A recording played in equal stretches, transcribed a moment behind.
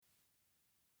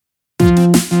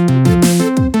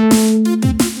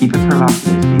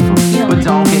this, people. But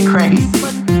don't get crazy.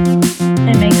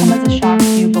 It may come as a shock to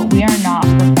you, but we are not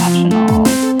professionals.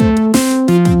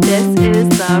 This is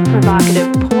the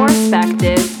Provocative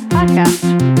Perspective podcast.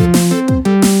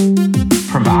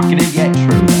 Provocative yet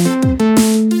true.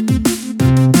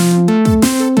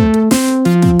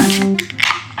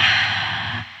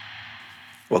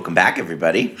 Welcome back,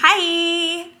 everybody.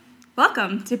 Hi!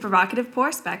 Welcome to Provocative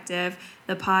Perspective,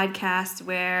 the podcast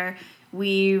where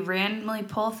we randomly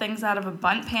pull things out of a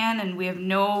bunt pan and we have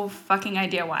no fucking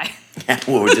idea why. Yeah,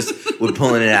 well, we're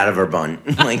pulling it out of our bun.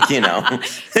 Straight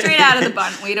out of the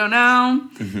bunt. We don't know.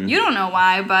 Mm-hmm. You don't know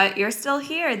why, but you're still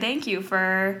here. Thank you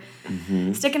for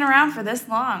sticking around for this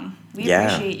long. We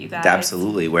appreciate you guys.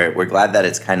 Absolutely. We're glad that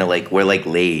it's kind of like, we're like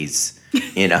Lay's.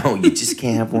 You just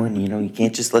can't have one. You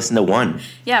can't just listen to one.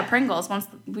 Yeah, Pringles. Once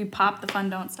we pop, the fun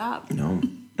don't stop. No.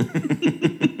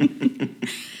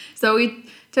 So we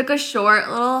took a short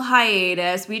little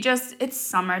hiatus. It's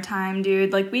summertime,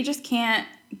 dude. We just can't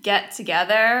get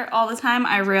together all the time.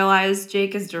 I realize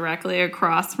Jake is directly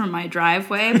across from my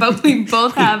driveway, but we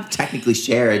both have... technically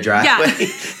share a driveway.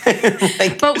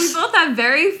 Yeah. But we both have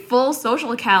very full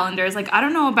social calendars. I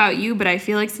don't know about you, but I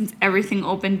feel like since everything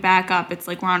opened back up, it's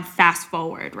like we're on fast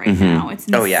forward right now. It's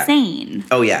insane.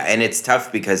 Oh, yeah. And it's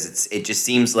tough because it just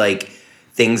seems like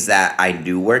things that I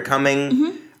knew were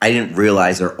coming... I didn't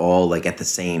realize are all at the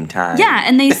same time. Yeah,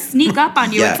 and they sneak up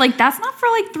on you. Yeah. It's like, that's not for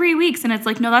 3 weeks. And it's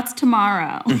like, no, that's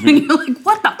tomorrow. And you're like,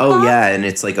 what the fuck? Oh, yeah, and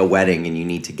it's like a wedding and you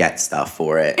need to get stuff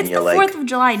for it. It's and you're the 4th of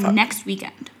July next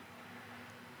weekend.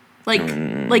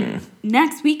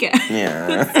 Next weekend.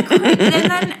 Yeah.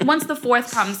 And then once the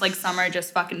 4th comes, summer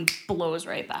just fucking blows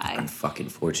right by.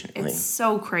 Unfortunately. It's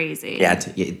so crazy. Yeah,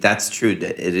 that's true.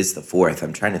 It is the 4th.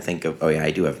 I'm trying to think of, I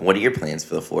do have, what are your plans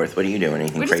for the 4th? What are you doing?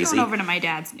 Anything crazy? We're just going over to my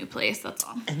dad's new place, that's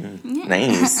all. Mm-hmm.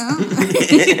 Nice.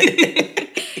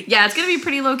 Yeah, it's going to be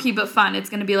pretty low-key but fun. It's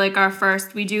going to be our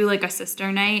first, we do a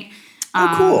sister night.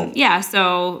 Oh, cool. Yeah,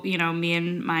 so, me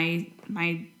and my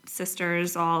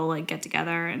sisters all get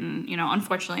together, and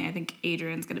unfortunately I think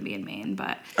Adrian's gonna be in Maine,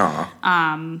 but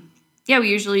yeah, we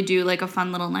usually do a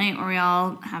fun little night where we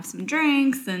all have some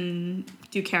drinks and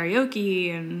do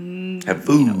karaoke and have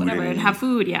food whatever and have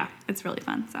food. Yeah, it's really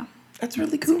fun. So that's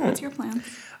really cool. What's your plan?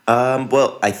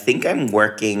 Well, I think I'm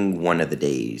working one of the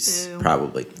days. Ooh.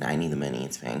 Probably. I need the money.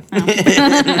 It's fine.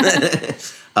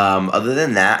 Oh. Other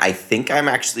than that, I think I'm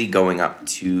actually going up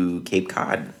to Cape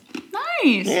Cod.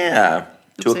 Nice. Yeah.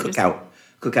 To a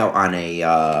cookout on a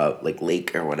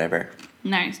lake or whatever.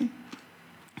 Nice.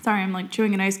 Sorry, I'm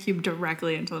chewing an ice cube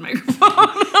directly into the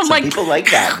microphone. Some people like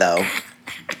that though.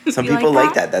 Some people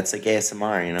like that. That's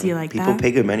ASMR. Do you like people that? pay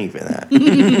good money for that.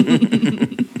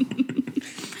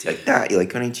 It's like that. You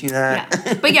like when I chew that?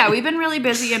 Yeah. But yeah, we've been really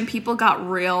busy and people got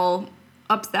real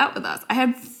upset with us. I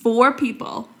had 4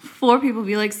 people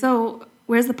be like, so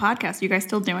where's the podcast? Are you guys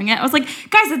still doing it? I was like,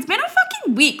 guys, it's been a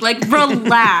fucking week.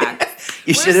 Relax.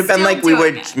 You should have been we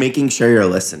were making sure you're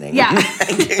listening. Yeah.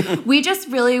 We just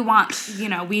really want,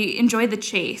 we enjoy the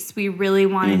chase. We really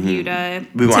wanted you to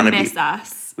miss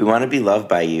us. We want to be loved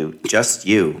by you. Just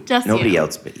you. Nobody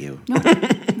else but you.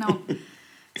 Nope.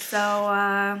 So,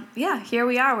 yeah, here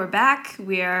we are. We're back.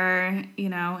 We are,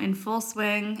 in full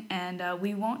swing, and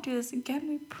we won't do this again.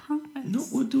 We promise. No,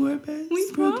 we'll do our best.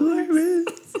 We promise.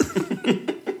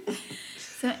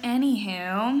 So,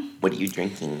 anywho. What are you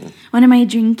drinking? What am I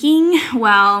drinking?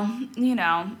 Well,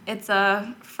 it's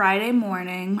a Friday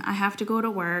morning. I have to go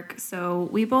to work. So,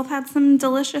 we both had some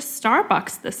delicious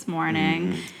Starbucks this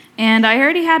morning. And I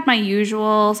already had my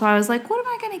usual. So, I was like, what am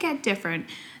I going to get different?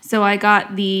 So, I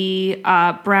got the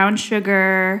brown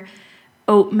sugar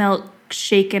oat milk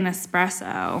shaken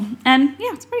espresso. And,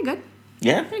 yeah, it's pretty good.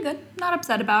 Yeah? Pretty good. Not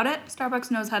upset about it.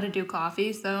 Starbucks knows how to do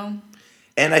coffee, so.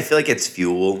 And I feel like it's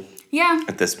fuel. Yeah.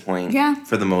 At this point. Yeah.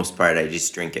 For the most part, I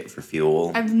just drink it for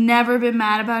fuel. I've never been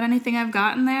mad about anything I've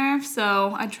gotten there,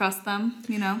 so I trust them,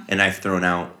 And I've thrown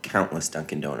out countless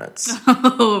Dunkin' Donuts.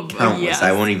 Oh, countless. Yes.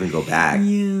 I won't even go back.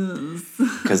 Yes.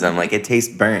 Because I'm like, it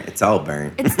tastes burnt. It's all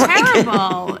burnt. It's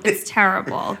terrible. It's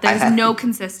terrible. There's no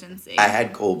consistency. I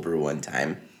had cold brew one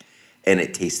time, and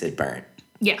it tasted burnt.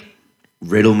 Yeah.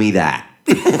 Riddle me that.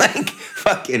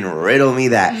 Fucking riddle me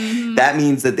that. Mm-hmm. That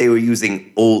means that they were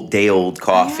using day-old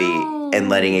coffee and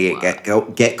letting it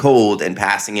get cold and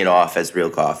passing it off as real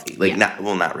coffee.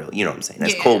 Not real. You know what I'm saying?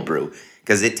 That's cold brew.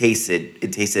 Because it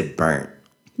tasted burnt.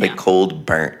 Cold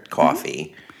burnt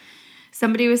coffee.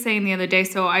 Somebody was saying the other day,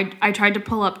 so I tried to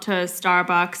pull up to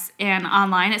Starbucks, and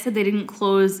online it said they didn't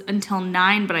close until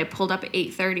 9, but I pulled up at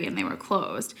 8:30 and they were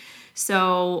closed.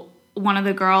 So one of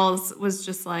the girls was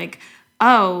just like,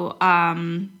 oh,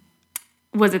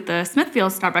 was it the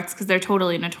Smithfield Starbucks, because they're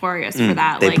totally notorious for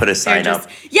that. They put a sign up.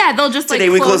 Yeah, they'll just Today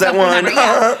we close at 1.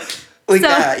 Yeah. Like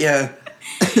that, yeah.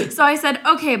 So I said,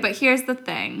 okay, but here's the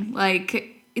thing. Like,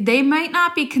 they might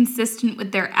not be consistent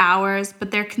with their hours,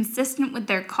 but they're consistent with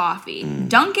their coffee.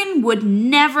 Dunkin' would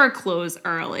never close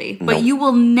early, but you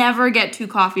will never get 2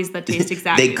 coffees that taste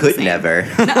exactly They could the same. never.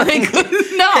 No, they could.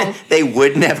 No. They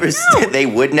would never. They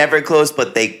would never close,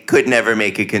 but they could never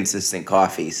make a consistent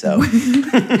coffee. So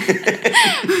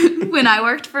When I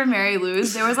worked for Mary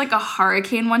Lou's, there was like a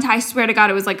hurricane one time. I swear to God,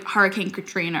 it was like Hurricane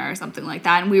Katrina or something like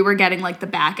that, and we were getting like the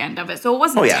back end of it. So it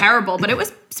wasn't terrible, but it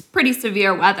was pretty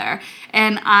severe weather.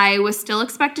 And I was still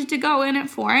expected to go in at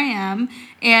 4 a.m.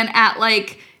 And at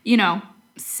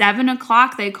 7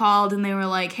 o'clock they called and they were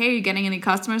like, hey, are you getting any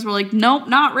customers? We're like, nope,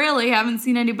 not really. Haven't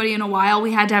seen anybody in a while.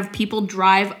 We had to have people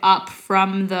drive up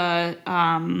from the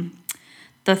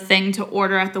thing to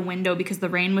order at the window because the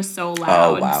rain was so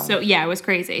loud. Oh, wow. So yeah, it was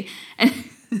crazy. And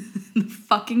the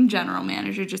fucking general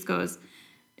manager just goes,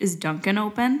 is Dunkin'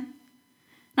 open?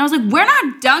 And I was like, we're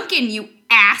not Dunkin', you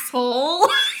asshole.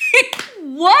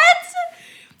 What?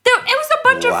 It was a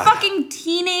bunch of fucking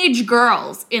teenage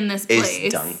girls in this place.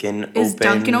 Is Dunkin' open?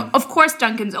 Dunkin' Of course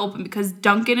Dunkin's open, because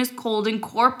Dunkin' is cold and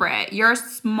corporate. You're a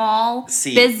small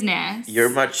business. You're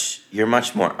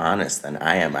much more honest than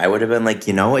I am. I would have been like,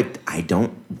 I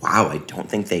don't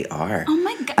think they are. Oh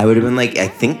my God. I would have been like, I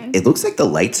think it looks like the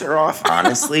lights are off,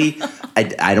 honestly.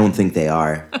 I don't think they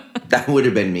are. That would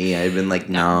have been me. I'd have been like,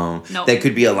 no. Nope. There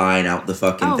could be a line out the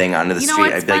fucking thing onto the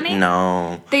street. I'd be funny? like,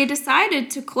 no. They decided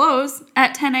to close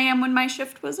at 10 a.m. when my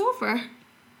shift was over.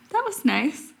 That was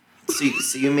nice.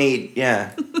 So you made,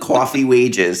 coffee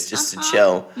wages just to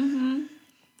chill. Mm-hmm.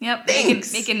 Yep.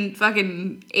 Thanks. Making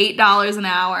fucking $8 an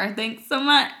hour. Thanks so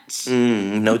much.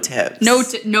 No tips. No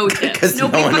tips. Because no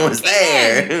one was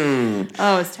there.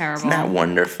 Oh, it's terrible. Isn't that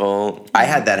wonderful? I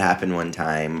had that happen one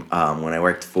time when I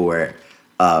worked for...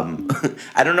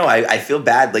 I don't know. I feel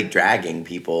bad like dragging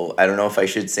people. I don't know if I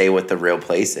should say what the real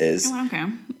place is. Oh, okay.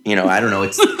 I don't know.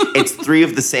 It's 3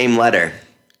 of the same letter.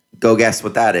 Go guess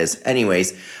what that is.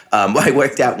 Anyways, I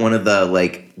worked at one of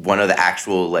the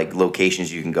actual like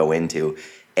locations you can go into,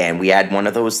 and we had one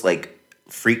of those like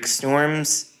freak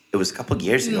storms. It was a couple of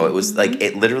years ago. It was like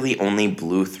it literally only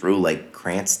blew through like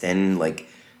Cranston, like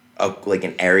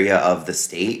an area of the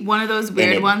state. One of those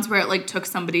weird ones where it like took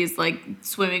somebody's like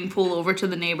swimming pool over to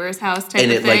the neighbor's house type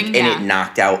and of it thing. And it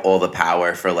knocked out all the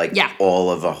power for like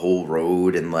all of a whole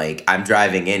road, and like I'm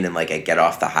driving in and like I get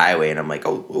off the highway and I'm like,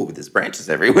 oh, there's branches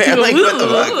everywhere. I'm like, what the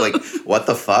fuck? Like, what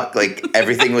the fuck? Like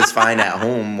everything was fine at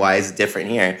home. Why is it different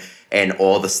here? And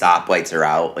all the stoplights are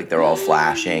out, like they're all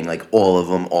flashing, like all of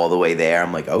them all the way there.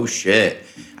 I'm like, oh shit.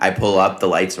 I pull up, the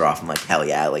lights are off. I'm like, hell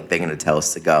yeah, like they're gonna tell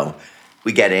us to go.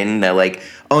 We get in, they're like,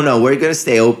 oh no, we're going to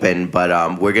stay open,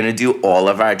 but we're going to do all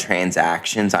of our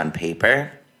transactions on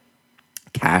paper,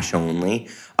 cash only.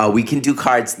 We can do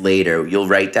cards later. You'll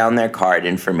write down their card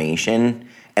information,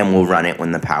 and we'll run it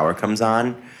when the power comes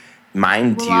on.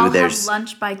 Mind you, there's... have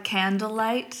lunch by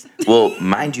candlelight. Well,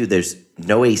 mind you, there's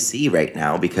no AC right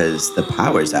now because the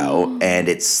power's out, and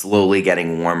it's slowly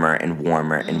getting warmer and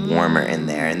warmer and warmer in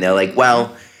there. And they're like,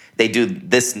 well... They do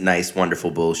this nice,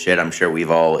 wonderful bullshit. I'm sure we've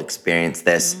all experienced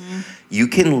this. You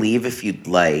can leave if you'd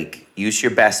like. Use your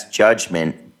best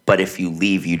judgment. But if you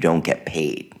leave, you don't get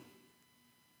paid.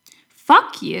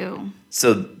 Fuck you.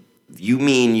 So you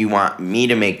mean you want me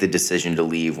to make the decision to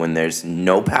leave when there's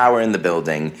no power in the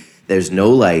building, there's no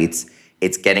lights,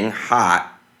 it's getting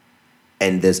hot,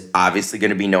 and there's obviously going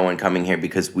to be no one coming here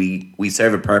because we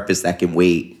serve a purpose that can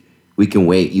wait. We can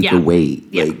wait. You can wait.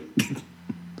 Yeah. Like...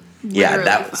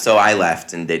 Yeah, so I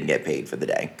left and didn't get paid for the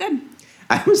day. Good.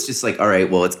 I was just like, all right,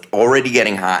 well, it's already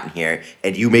getting hot in here,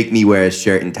 and you make me wear a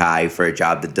shirt and tie for a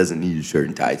job that doesn't need a shirt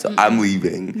and tie, so I'm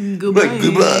leaving. Goodbye. Like,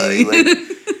 goodbye.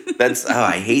 Like, that's,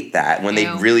 I hate that. When they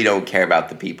really don't care about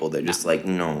the people, they're just like,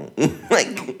 no.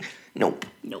 Like, nope.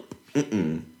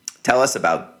 Mm-mm. Tell us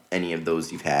about any of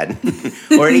those you've had.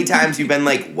 Or any times you've been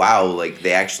like, wow, like,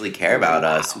 they actually care about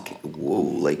us. Whoa,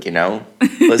 like,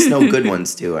 Let's know good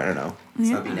ones, too. I don't know. Let's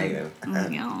not be negative.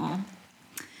 Yeah.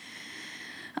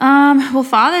 Well,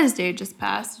 Father's Day just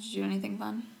passed. Did you do anything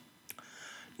fun?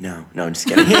 No, I'm just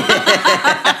kidding.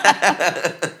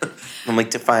 I'm like,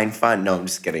 define fun. No, I'm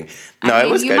just kidding. No, it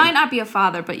was good. You might not be a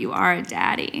father, but you are a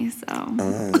daddy, so.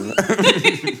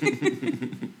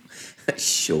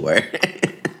 Sure.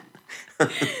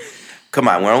 Come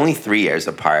on, we're only 3 years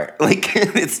apart. Like,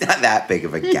 it's not that big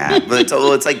of a gap. But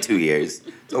it's like 2 years.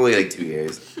 It's only like 2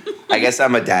 years. I guess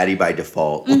I'm a daddy by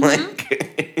default. Like,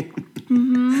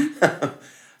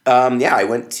 Yeah, I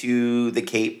went to the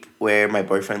Cape where my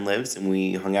boyfriend lives, and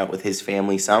we hung out with his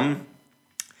family some.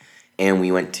 And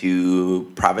we went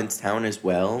to Provincetown as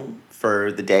well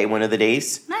for the day, one of the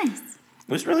days. Nice. It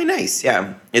was really nice,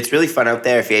 yeah. It's really fun out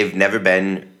there. If you've never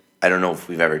been, I don't know if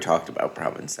we've ever talked about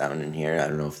Provincetown in here. I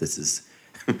don't know if this is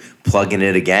plugging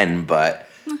it again, but,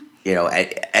 you know,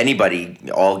 anybody,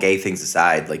 all gay things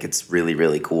aside, like, it's really,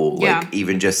 really cool. Yeah. Like,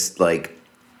 even just, like,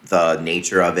 the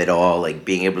nature of it all, like,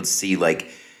 being able to see, like,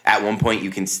 at one point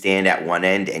you can stand at one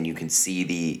end and you can see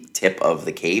the tip of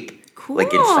the Cape. Cool.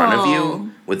 Like, in front of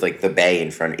you with, like, the bay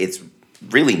in front. It's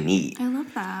really neat. I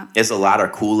love that. There's a lot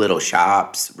of cool little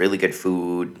shops, really good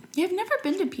food. Yeah, I've never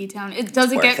been to P-Town.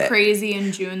 Does it get crazy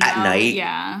in June, though? At night?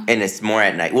 Yeah. And it's more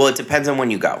at night. Well, it depends on when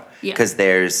you go. Yeah. Because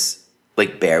there's,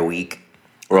 like, Bear Week,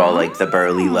 where all, like, the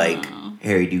burly, like,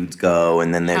 hairy dudes go.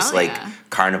 And then there's, Hell like, yeah.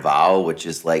 Carnival, which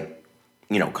is, like,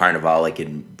 you know, Carnival, like,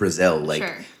 in Brazil. Like,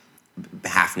 Sure.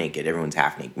 half naked. Everyone's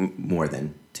half naked. More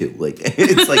than two. Like,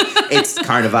 it's, like, it's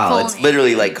Carnival. Full It's naked.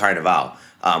 literally like Carnival.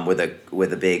 With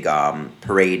a big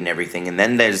parade and everything. And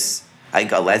then there's, I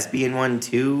think, a lesbian one,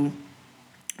 too.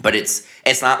 But it's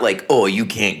not like, oh, you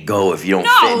can't go if you don't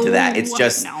fit into that. It's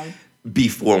just be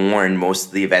forewarned. Most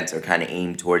of the events are kind of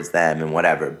aimed towards them and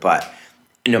whatever. But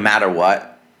no matter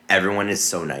what, everyone is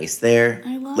so nice there.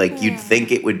 I love like, it. you'd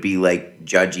think it would be, like,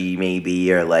 judgy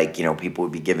maybe, or, like, you know, people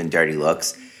would be giving dirty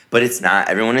looks. But it's not.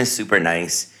 Everyone is super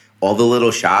nice. All the little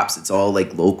shops, it's all,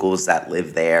 like, locals that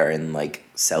live there and, like,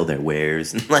 sell their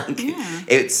wares. And, like,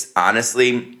 it's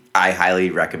honestly, I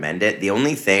highly recommend it. The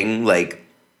only thing, like,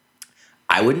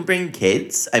 I wouldn't bring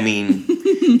kids. I mean,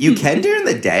 you can during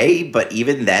the day, but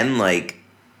even then, like,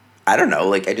 I don't know.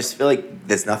 Like, I just feel like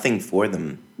there's nothing for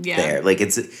them there. Like,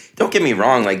 don't get me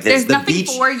wrong. Like, there's the nothing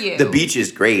beach. for you. The beach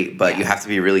is great, but you have to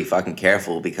be really fucking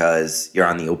careful because you're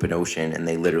on the open ocean and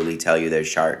they literally tell you there's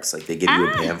sharks. Like, they give you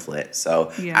a pamphlet.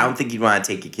 So I don't think you'd want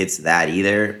to take your kids to that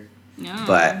either. No.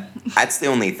 But that's the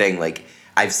only thing. Like,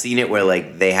 I've seen it where,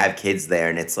 like, they have kids there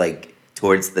and it's, like,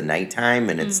 towards the nighttime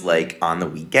and it's, like, on the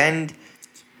weekend.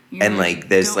 And, like,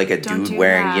 there's, like, a dude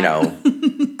wearing, you know,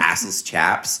 assless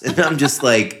chaps. And I'm just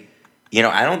like, you know,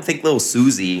 I don't think little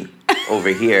Susie over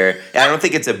here, I don't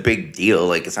think it's a big deal.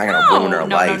 Like, it's not going to ruin her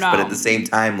life. No. But at the same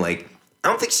time, like, I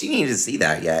don't think she needed to see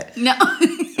that yet. No.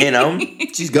 You know?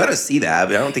 She's going to see that,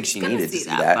 but I don't think she needed to see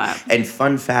that. And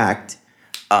fun fact,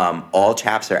 all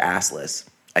chaps are assless.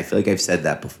 I feel like I've said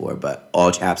that before, but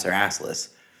all chaps are assless.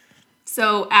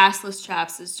 So assless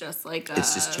chaps is just like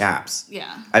it's just chaps.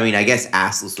 Yeah. I mean, I guess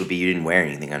assless would be you didn't wear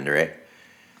anything under it.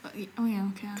 Oh, yeah,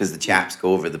 okay. Because the chaps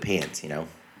go over the pants, you know?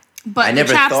 But I never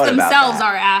the chaps thought about themselves that.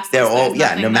 are assless. They're all,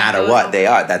 yeah, no matter what they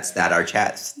are. That are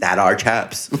chaps. That are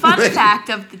chaps. Fun fact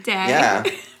of the day. Yeah.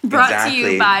 Brought to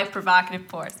you by Provocative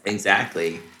Force.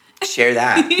 Exactly. Share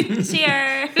that.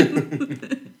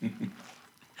 Cheers.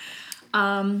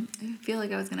 I feel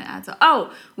like I was going to add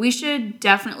we should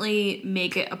definitely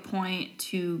make it a point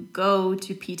to go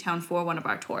to P-Town for one of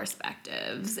our tour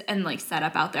perspectives and, like, set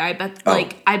up out there. I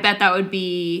bet that would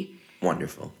be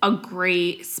wonderful. A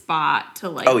great spot to,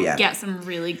 like, get some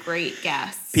really great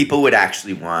guests. People would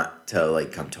actually want to,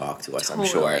 like, come talk to us, I'm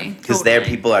sure. Because their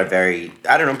people are very,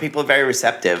 people are very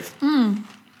receptive.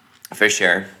 For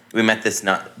sure. We met this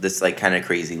like, kind of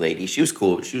crazy lady. She was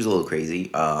cool. She was a little crazy.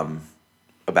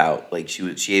 About, like,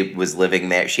 she was living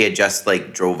there. She had just,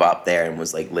 like, drove up there and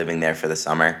was, like, living there for the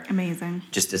summer. Amazing.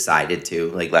 Just decided to,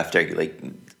 like, left her, like,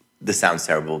 this sounds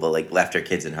terrible, but, like, left her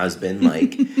kids and husband,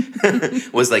 like,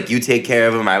 was like, you take care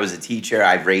of them. I was a teacher.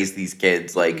 I've raised these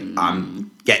kids. Like,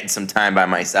 I'm getting some time by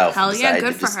myself. Hell yeah,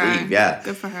 good for her. Leave. Yeah.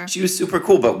 Good for her. She was super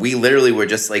cool, but we literally were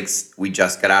just, like, we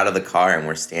just got out of the car and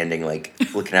we're standing, like,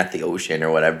 looking at the ocean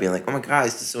or whatever, being like, oh my God,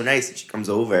 this is so nice. And she comes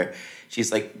over. She's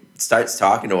like, starts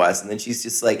talking to us, and then she's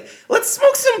just like, let's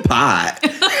smoke some pot.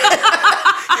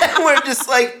 And we're just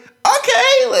like,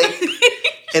 okay. Like,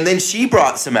 and then she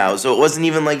brought some out, so it wasn't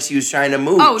even like she was trying to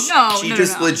mooch. Oh, no. She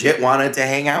just legit wanted to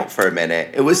hang out for a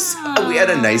minute. It was, we had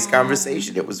a nice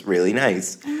conversation. It was really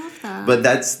nice. I love that. But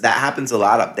that happens a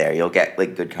lot up there. You'll get,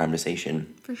 like, good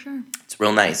conversation. For sure. It's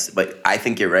real nice. But I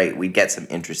think you're right. We'd get some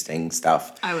interesting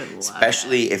stuff. I would love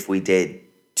especially if we did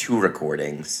 2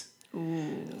 recordings.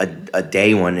 A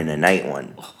day one and a night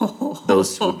one.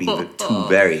 Those would be the 2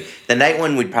 very. The night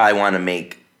one we'd probably want to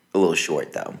make a little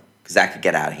short, though, because that could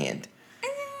get out of hand.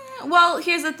 Well,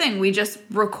 here's the thing. We just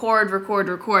record,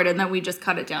 and then we just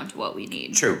cut it down to what we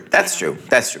need. True. That's true.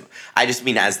 I just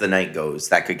mean as the night goes,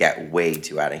 that could get way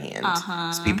too out of hand.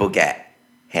 So people get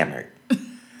hammered.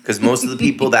 Because most of the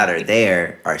people that are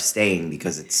there are staying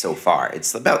because it's so far.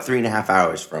 It's about 3.5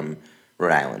 hours from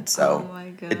Rhode Island. So oh my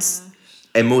gosh.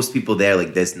 And most people there,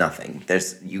 like, there's nothing.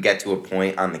 You get to a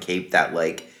point on the Cape that,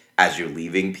 like, as you're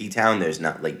leaving P-Town, there's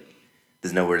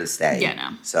nowhere to stay. Yeah, no.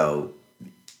 So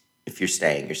if you're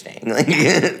staying, you're staying.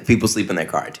 Like, people sleep in their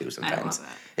car, too, sometimes. I love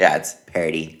it. Yeah, it's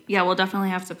party. Yeah, we'll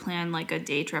definitely have to plan, like, a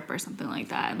day trip or something like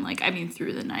that. And, like, I mean,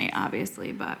 through the night,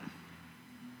 obviously, but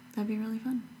that'd be really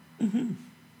fun. Mm-hmm.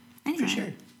 Anyway. For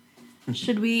sure.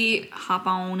 Should we hop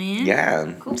on in?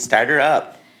 Yeah. Cool. Start her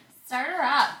up. Start her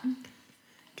up.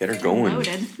 Get her going.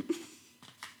 Loaded.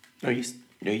 No, you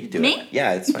do Me? it.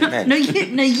 Yeah, that's what I meant. No, you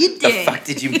did. The fuck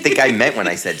did you think I meant when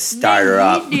I said start her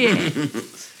up? You did.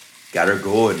 Got her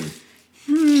going.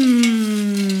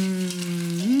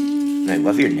 I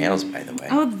love your nails, by the way.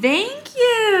 Oh, thank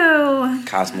you.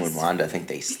 Cosmo and Wanda think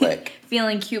they slick.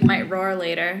 Feeling cute might roar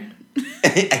later.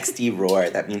 XD roar.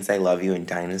 That means I love you in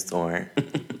dinosaur.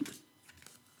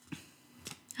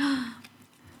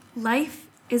 Life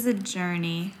is a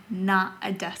journey, not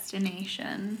a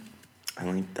destination. I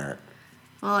like that.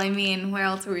 Well, I mean, where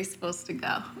else are we supposed to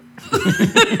go?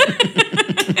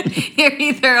 You're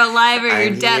either alive or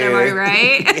you're dead, am I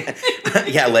right?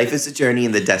 Yeah, life is a journey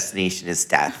and the destination is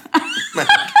death.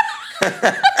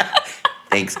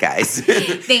 Thanks, guys.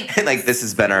 Thanks. Like, this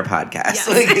has been our podcast. Yes.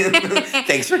 Like,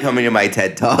 thanks for coming to my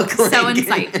TED Talk. So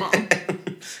insightful.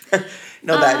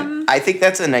 No, I think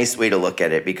that's a nice way to look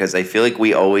at it, because I feel like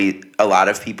a lot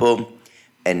of people,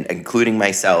 and including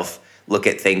myself, look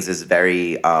at things as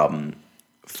very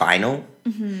final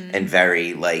and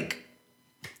very think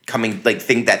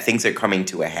that things are coming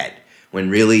to a head,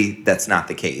 when really that's not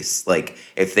the case. Like,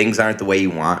 if things aren't the way you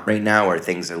want right now, or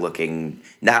things are looking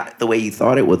not the way you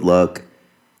thought it would look,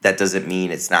 that doesn't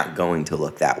mean it's not going to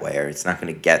look that way, or it's not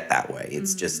going to get that way.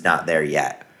 It's just not there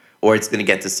yet. Or it's going to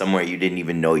get to somewhere you didn't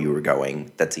even know you were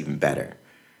going. That's even better.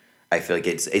 I feel like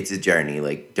it's a journey.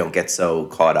 Like, don't get so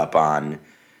caught up on,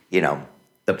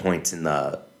 the points in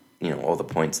the, all the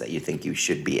points that you think you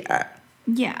should be at.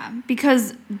 Yeah,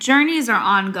 because journeys are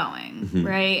ongoing,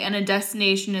 right? And a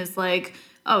destination is like,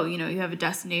 oh, you have a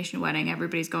destination wedding,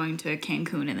 everybody's going to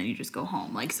Cancun, and then you just go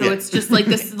home. Like, so it's just like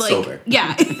this, like, over.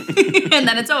 Yeah, and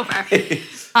then it's over.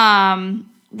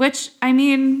 Which, I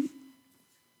mean,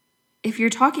 if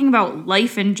you're talking about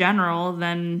life in general,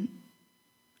 then,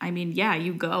 I mean, yeah,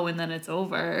 you go and then it's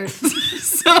over.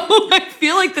 So I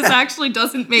feel like this actually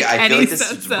doesn't make any sense. I feel like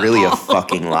this is really a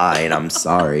fucking lie, and I'm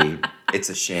sorry. It's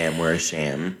a sham. We're a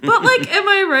sham. But, like, am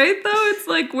I right, though? It's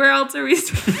like, where else are we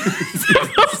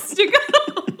supposed to go?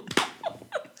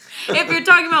 If you're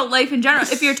talking about life in general,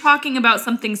 if you're talking about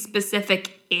something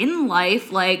specific in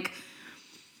life, like...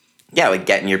 Yeah, like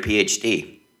getting your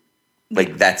PhD.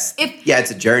 Like,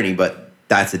 it's a journey, but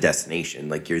that's a destination.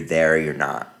 Like, you're there or you're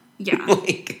not. Yeah.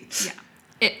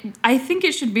 Yeah. I think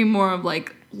it should be more of,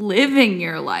 like, living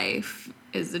your life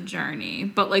is a journey.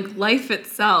 But, like, life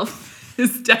itself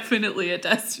is definitely a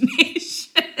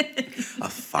destination. A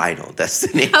final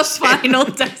destination. A final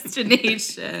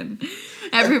destination.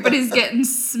 Everybody's getting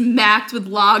smacked with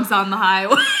logs on the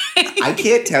highway. I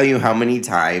can't tell you how many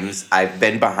times I've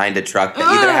been behind a truck that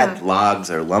either had logs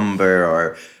or lumber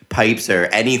or pipes or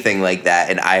anything like that,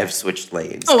 and I have switched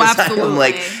lanes. Oh, absolutely. I'm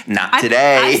like, not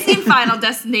today. I've seen Final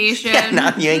Destination. Yeah,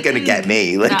 no, you ain't gonna get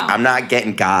me. Like, No. I'm not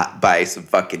getting got by some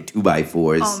fucking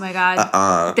 2x4s. Oh my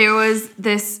God. There was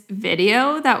this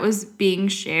video that was being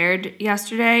shared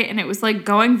yesterday, and it was like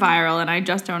going viral, and I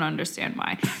just don't understand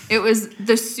why. It was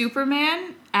the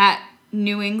Superman at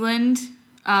New England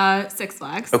Six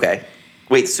Flags. Okay.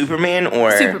 Wait, Superman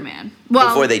or Superman. Well,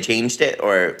 before they changed it,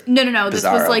 or no. This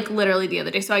was Bizarro? like literally the other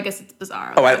day, so I guess it's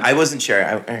Bizarro. Oh, I wasn't sure.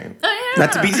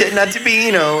 Not to be,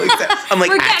 I'm like,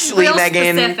 We're getting actually, real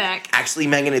Megan. specific. Actually,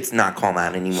 Megan, it's not called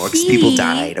that anymore because people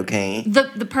died. Okay.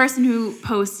 The person who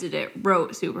posted it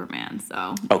wrote Superman,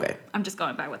 so Okay. I'm just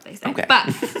going by what they say. Okay.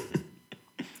 But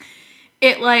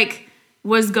it like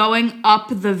was going up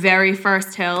the very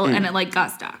first hill, and it like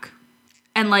got stuck.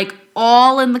 And, like,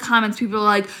 all in the comments, people were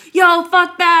like, yo,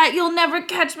 fuck that. You'll never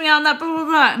catch me on that, blah, blah,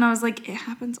 blah. And I was like, it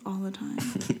happens all the time.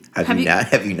 Have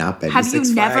you not been to Six Flags? Have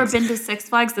you never been to Six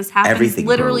Flags? This happens Everything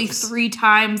literally breaks. 3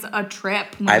 times a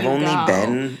trip when I've you only go.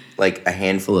 been, like, a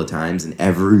handful of times, and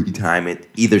every time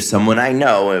either someone I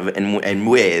know and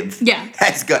with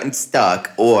has gotten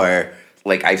stuck, or,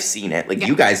 like, I've seen it. Like,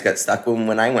 you guys got stuck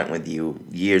when I went with you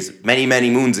many, many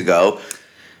moons ago.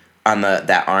 On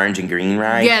that orange and green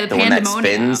ride, the one that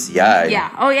Pandemonium. spins, yeah.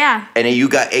 Yeah. Oh yeah. And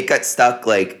it got stuck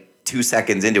like 2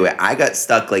 seconds into it. I got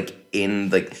stuck like in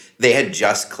like they had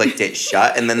just clicked it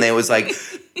shut, and then they was like,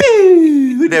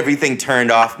 boo, and everything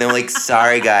turned off. And they're like,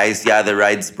 sorry guys, yeah, the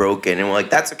ride's broken. And we're like,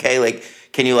 that's okay. Like,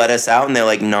 can you let us out? And they're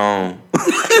like, no.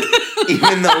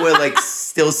 Even though we're like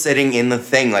still sitting in the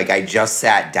thing, like I just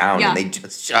sat down and they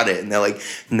just shut it. And they're like,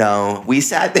 no, we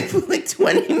sat there for like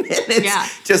 20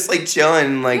 minutes, just like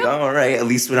chilling. Like, oh, all right, at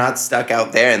least we're not stuck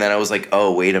out there. And then I was like,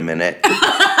 oh, wait a minute.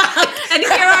 And here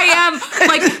I am,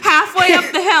 like halfway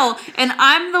up the hill, and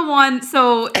I'm the one.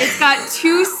 So it's got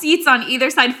 2 seats on either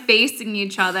side facing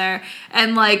each other,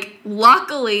 and like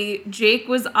luckily Jake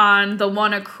was on the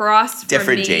one across from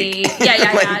different me. Jake.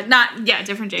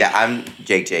 Different Jake. Yeah, I'm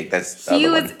Jake. That's the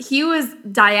other one. He was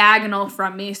diagonal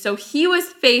from me, so he was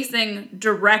facing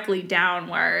directly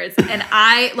downwards, and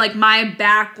I like my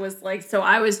back was like, so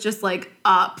I was just like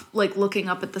up, like looking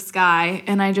up at the sky,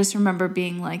 and I just remember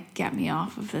being like, get me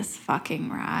off of this fucking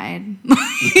ride.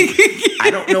 I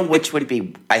don't know which would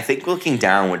be. I think looking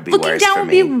down would be worse for me. Looking down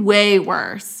would be way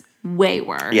worse. Way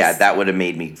worse. Yeah, that would have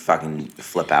made me fucking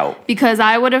flip out. Because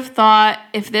I would have thought,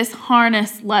 if this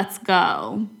harness lets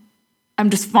go,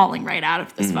 I'm just falling right out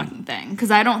of this fucking thing.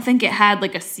 Because I don't think it had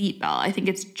like a seatbelt. I think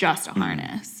it's just a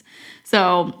harness.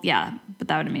 So, yeah, but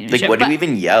that would have made me like, shit. what do you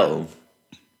even yell?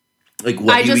 Like,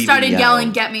 what I do you just started even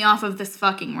yelling, get me off of this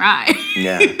fucking ride.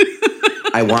 Yeah.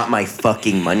 I want my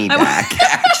fucking money back,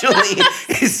 actually.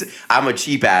 I'm a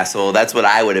cheap asshole. That's what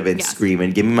I would have been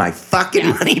screaming. Give me my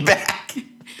fucking money back.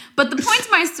 But the point to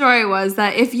my story was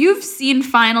that if you've seen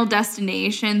Final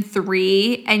Destination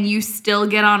 3 and you still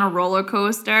get on a roller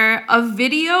coaster, a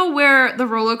video where the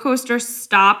roller coaster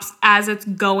stops as it's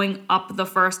going up the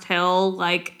first hill,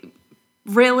 like,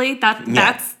 really? That's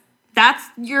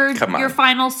your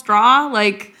final straw?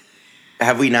 Like,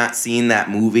 have we not seen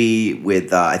that movie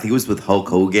with, I think it was with Hulk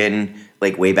Hogan,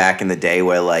 like way back in the day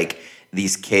where like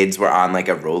these kids were on like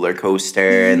a roller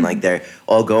coaster and like they're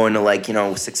all going to like, you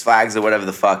know, Six Flags or whatever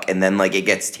the fuck. And then like it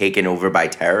gets taken over by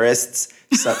terrorists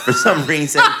for some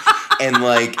reason. And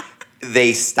like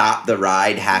they stop the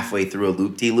ride halfway through a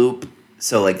loop-de-loop.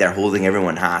 So like they're holding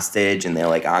everyone hostage and they're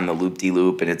like on the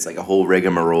loop-de-loop and it's like a whole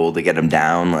rigmarole to get them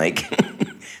down. Like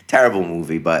terrible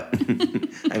movie, but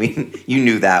I mean, you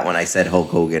knew that when I said Hulk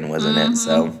Hogan was in it.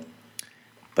 So,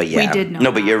 but yeah. We did know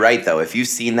No, but you're right though. If you've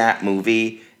seen that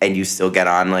movie and you still get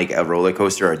on like a roller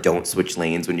coaster or don't switch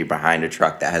lanes when you're behind a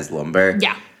truck that has lumber,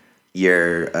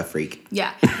 you're a freak.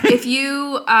 Yeah. If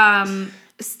you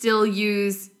still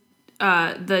use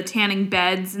the tanning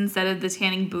beds instead of the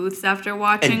tanning booths after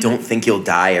watching. And don't think you'll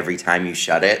die every time you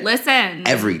shut it. Listen.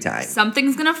 Every time.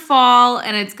 Something's going to fall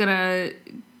and it's going to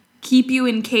keep you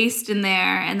encased in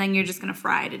there and then you're just going to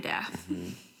fry to death.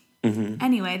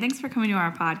 Anyway, thanks for coming to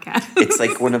our podcast. It's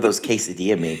like one of those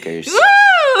quesadilla makers.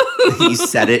 Woo! You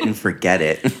set it and forget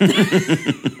it.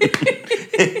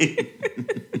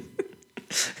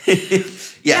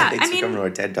 Thanks for coming to our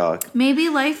TED Talk. Maybe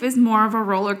life is more of a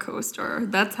roller coaster.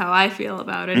 That's how I feel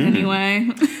about it anyway.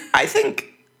 I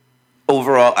think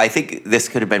overall, this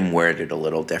could have been worded a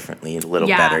little differently, a little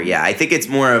better. Yeah, I think it's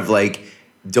more of like,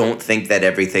 don't think that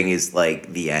everything is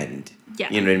like the end. Yeah.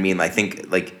 You know what I mean? I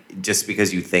think like just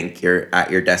because you think you're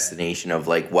at your destination of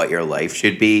like what your life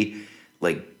should be,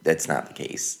 like that's not the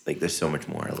case. Like there's so much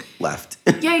more left.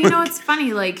 Yeah, you know, it's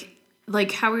funny, like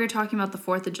how we were talking about the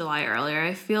 4th of July earlier.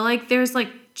 I feel like there's like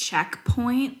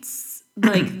checkpoints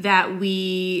like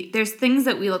there's things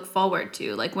that we look forward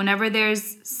to. Like whenever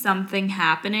there's something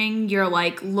happening, you're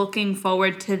like looking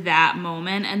forward to that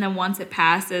moment. And then once it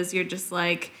passes, you're just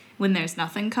like, when there's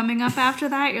nothing coming up after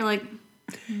that, you're like,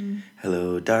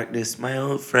 hello, darkness, my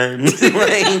old friend.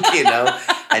 Like, you know,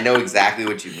 I know exactly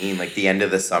what you mean. Like the end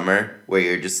of the summer where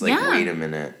you're just like, wait a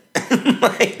minute.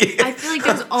 Like, I feel like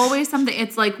there's always something.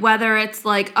 It's like whether it's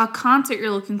like a concert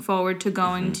you're looking forward to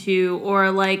going to,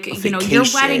 or like you know your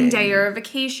wedding day or a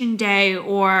vacation day,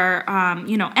 or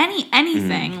you know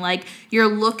anything. Like you're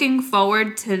looking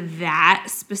forward to that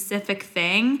specific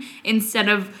thing instead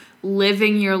of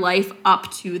living your life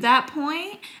up to that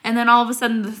point, and then all of a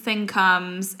sudden the thing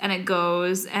comes and it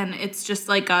goes and it's just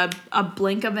like a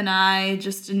blink of an eye,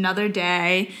 just another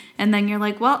day, and then you're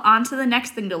like, well, on to the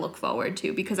next thing to look forward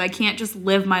to, because I can't just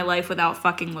live my life without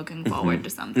fucking looking forward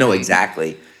to something. No,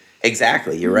 exactly,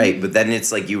 you're right. But then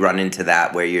it's like you run into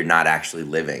that where you're not actually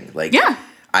living. Like,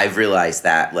 I've realized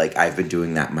that, like, I've been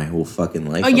doing that my whole fucking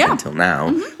life up until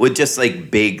now, with just like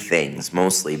big things,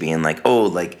 mostly being like, oh,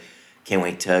 like, can't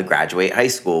wait to graduate high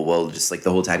school. Well, just like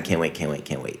the whole time, can't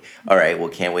wait. All right, well,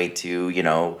 can't wait to, you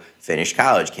know, finish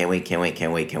college. Can't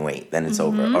wait. Then it's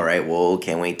over. All right, well,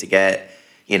 can't wait to get,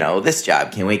 you know, this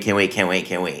job. Can't wait.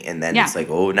 And then it's like,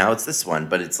 oh, now it's this one.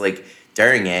 But it's like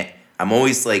during it, I'm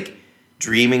always like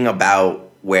dreaming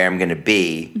about where I'm going to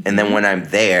be. And then when I'm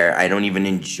there, I don't even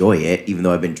enjoy it, even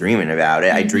though I've been dreaming about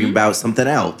it. I dream about something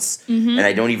else. And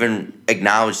I don't even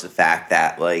acknowledge the fact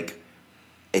that, like,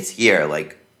 it's here.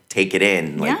 Like, take it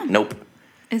in. Like, Yeah. nope.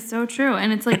 It's so true.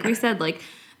 And it's like we said, like,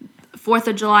 4th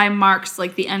of July marks,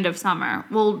 like, the end of summer.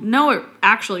 Well, no, it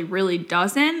actually really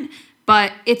doesn't.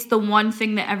 But it's the one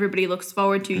thing that everybody looks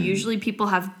forward to. Usually people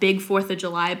have big 4th of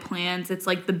July plans. It's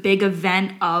like the big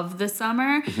event of the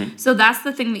summer. So that's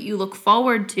the thing that you look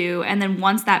forward to. And then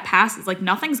once that passes, like,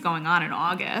 nothing's going on in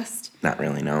August. Not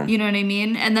really, no. You know what I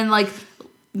mean? And then, like,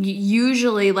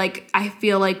 usually, like, I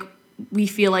feel like we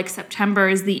feel like September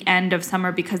is the end of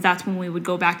summer because that's when we would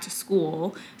go back to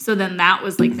school. So then that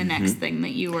was, like, the next thing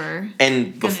that you were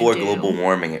And before do. global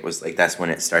warming, it was like, that's when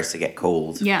it starts to get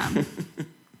cold. Yeah.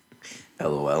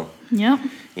 LOL. Yep.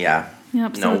 Yeah.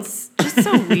 Yep. So No. it's just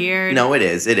so weird. No, it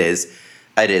is. It is.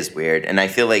 It is weird. And I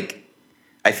feel like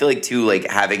too, like,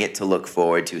 having it to look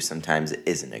forward to sometimes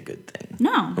isn't a good thing.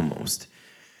 No. Almost.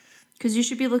 Because you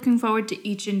should be looking forward to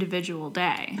each individual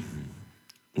day.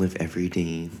 Live every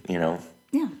day, you know?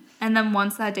 Yeah. And then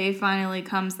once that day finally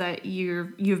comes that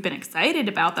you've been excited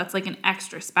about, that's like an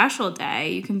extra special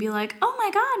day, you can be like, oh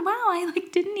my God, wow, I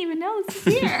like didn't even know this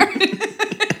is here.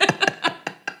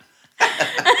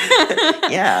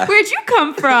 Yeah. Where'd you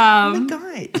come from? Oh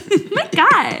my God. My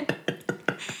God.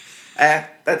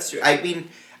 That's true. I mean,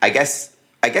 I guess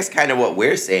kind of what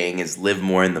we're saying is live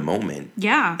more in the moment.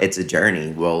 Yeah. It's a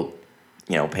journey. Well,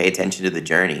 you know, pay attention to the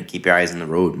journey. Keep your eyes on the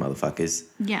road, motherfuckers.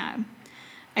 Yeah.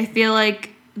 I feel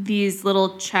like these little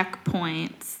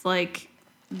checkpoints, like,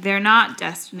 they're not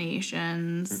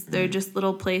destinations. They're just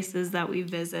little places that we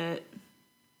visit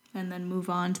and then move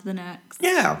on to the next.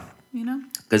 Yeah. You know?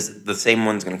 Because the same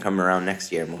one's going to come around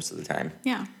next year most of the time.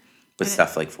 Yeah. With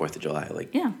stuff like 4th of July.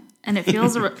 Like, yeah. And it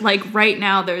feels like right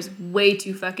now there's way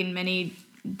too fucking many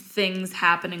things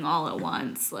happening all at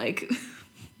once. Like,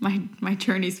 my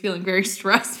journey's feeling very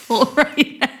stressful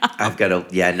right now. I've got to,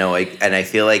 yeah, no, and I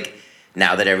feel like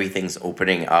now that everything's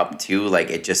opening up too, like,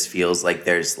 it just feels like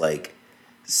there's, like,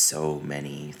 so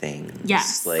many things.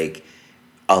 Yes. Like,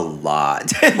 a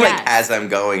lot. Yes. Like, as I'm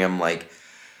going, I'm like,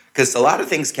 because a lot of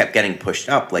things kept getting pushed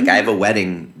up. Like, I have a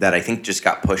wedding that I think just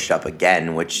got pushed up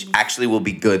again, which actually will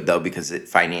be good, though, because it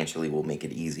financially will make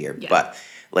it easier. Yeah. But,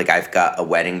 like, I've got a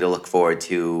wedding to look forward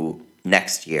to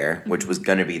next year, which was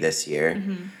going to be this year.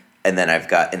 And then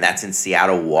and that's in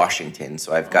Seattle, Washington.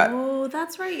 So I've got... Oh,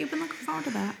 that's right. You've been looking forward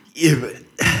to that. Yeah, but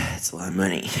it's a lot of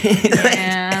money.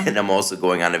 Yeah. And I'm also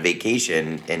going on a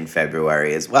vacation in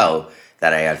February as well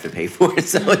that I have to pay for.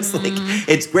 So it's like,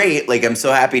 it's great. Like, I'm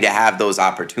so happy to have those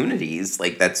opportunities.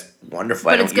 Like, that's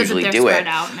wonderful. But I it's don't good usually that they're do spread it.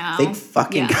 out now. Thank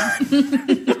fucking God.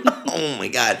 Oh my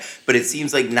God. But it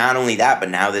seems like not only that, but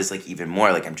now there's like even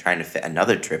more. Like, I'm trying to fit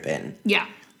another trip in. Yeah.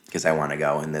 Because I want to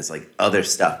go, and there's like other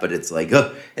stuff, but it's like,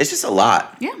 it's just a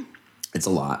lot. Yeah. It's a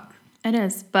lot. It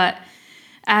is. But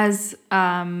as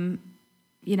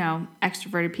you know,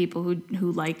 extroverted people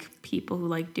who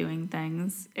like doing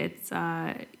things, it's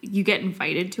you get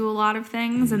invited to a lot of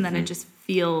things, and then it just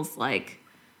feels like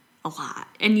a lot,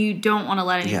 and you don't want to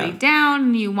let anybody down,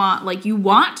 and you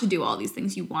want to do all these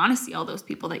things, you want to see all those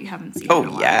people that you haven't seen in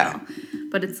a while.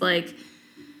 But it's like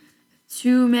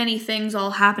too many things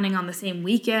all happening on the same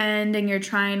weekend, and you're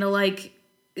trying to like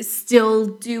still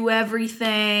do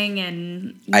everything,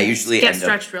 and I usually get end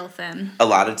stretched real thin. A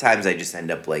lot of times I just end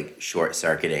up like short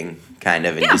circuiting kind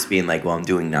of, and just being like, well, I'm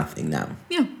doing nothing now.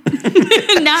 Yeah.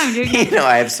 Now I'm doing You know,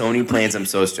 I have so many plans. I'm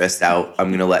so stressed out. I'm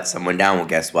going to let someone down. Well,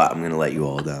 guess what? I'm going to let you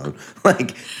all down.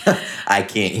 Like, I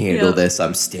can't handle this.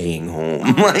 I'm staying home.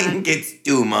 Like, it's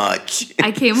too much.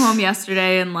 I came home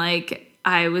yesterday and like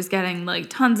I was getting like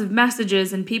tons of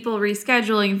messages and people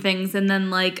rescheduling things, and then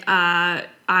like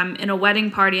I'm in a wedding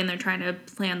party and they're trying to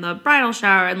plan the bridal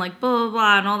shower and like blah blah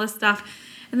blah and all this stuff,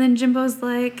 and then Jimbo's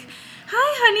like,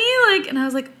 "Hi, honey," like, and I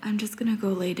was like, "I'm just gonna go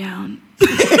lay down."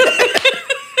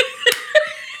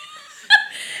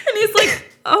 And he's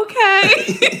like,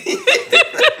 "Okay."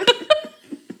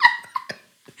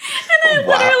 And I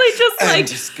literally just like, I'm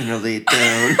just gonna lay it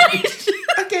down.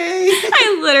 Okay.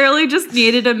 I literally just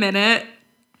needed a minute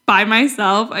by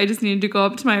myself. I just needed to go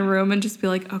up to my room and just be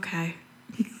like, okay.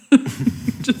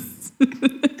 Just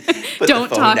don't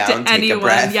talk down, to anyone.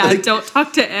 breath, Yeah, like... don't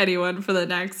talk to anyone for the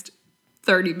next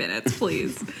 30 minutes,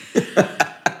 please.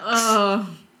 So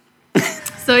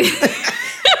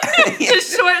the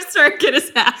short circuit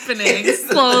is happening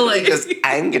slowly. Just,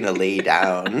 I'm gonna lay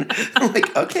down. I'm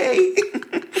like, okay.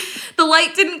 The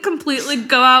light didn't completely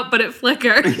go out, but it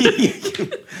flickered.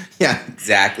 Yeah,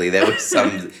 exactly. There was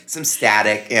some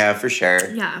static. Yeah, for sure.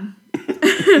 Yeah.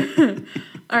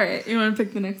 All right, you want to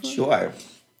pick the next one? Sure.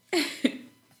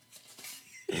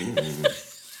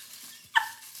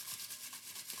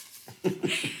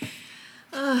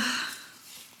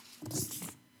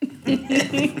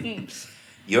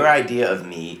 Your idea of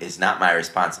me is not my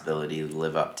responsibility to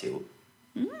live up to.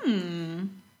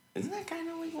 Isn't that kind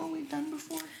of like what we've done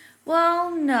before?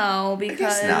 Well, no,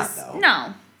 because... I guess not, though.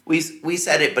 No. We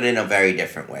said it, but in a very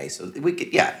different way. So we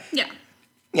could, yeah. Yeah.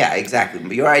 Yeah, exactly.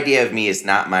 But your idea of me is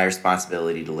not my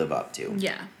responsibility to live up to.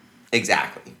 Yeah.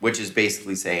 Exactly. Which is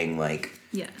basically saying, like,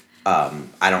 Yeah.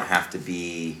 I don't have to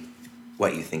be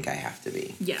what you think I have to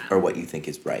be. Yeah. Or what you think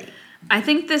is right. I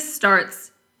think this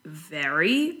starts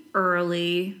very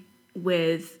early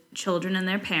with children and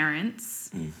their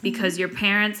parents, because your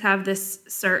parents have this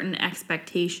certain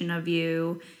expectation of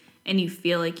you and you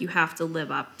feel like you have to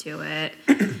live up to it.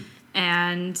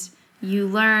 And you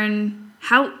learn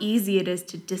how easy it is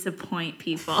to disappoint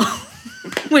people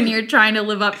when you're trying to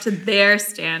live up to their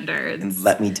standards. And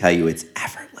let me tell you, it's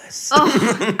effortless.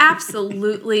 Oh,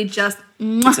 absolutely, just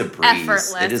it's a breeze.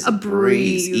 Effortless. It is a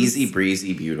breeze. Easy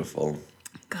breezy, beautiful.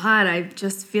 God, I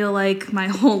just feel like my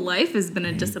whole life has been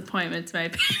a disappointment to my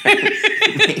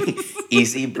parents.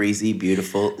 Easy breezy,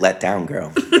 beautiful, let down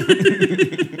girl.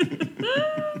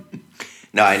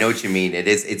 No, I know what you mean.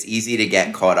 It's easy to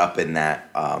get caught up in that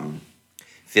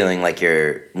feeling like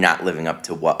you're not living up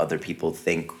to what other people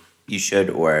think you should,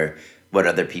 or what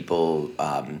other people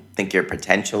think your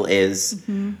potential is.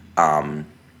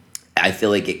 I feel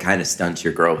like it kind of stunts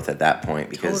your growth at that point,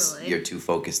 because you're too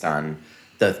focused on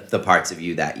the parts of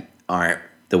you that aren't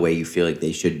the way you feel like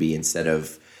they should be, instead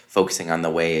of focusing on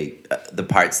the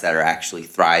parts that are actually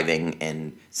thriving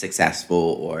and successful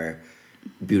or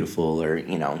beautiful, or,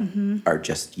 are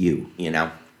just you,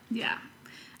 Yeah.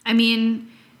 I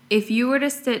mean, if you were to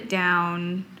sit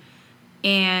down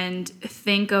and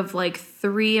think of like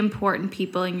 3 important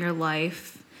people in your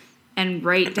life and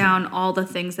write down all the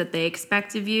things that they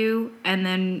expect of you, and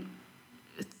then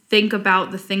think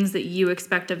about the things that you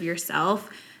expect of yourself,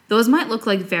 those might look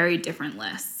like very different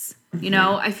lists.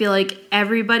 I feel like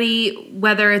everybody,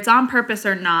 whether it's on purpose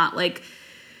or not, like,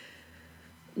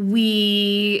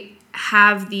 we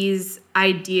have these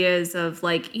ideas of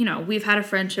like, we've had a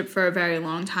friendship for a very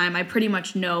long time. I pretty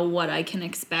much know what I can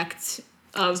expect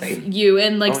of you,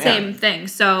 and like same thing.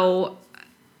 So,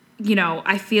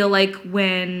 I feel like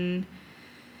when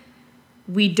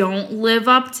we don't live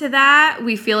up to that,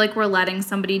 we feel like we're letting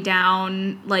somebody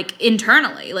down, like,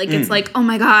 internally. Like, it's like, oh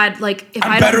my God, like, if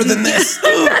I'm better than this.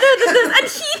 I'm better than this. And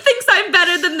he thinks I'm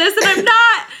better than this, and I'm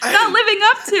not living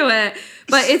up to it.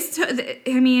 But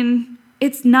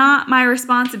it's not my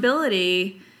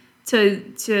responsibility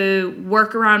to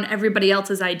work around everybody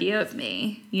else's idea of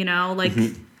me, like.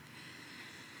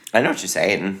 I know what you're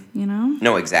saying.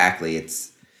 No, exactly.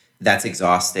 That's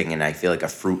exhausting, and I feel like a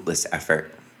fruitless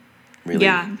effort. Really.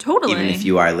 Yeah, totally. Even if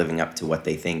you are living up to what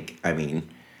they think, I mean,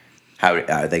 how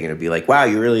are they going to be like, wow,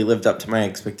 you really lived up to my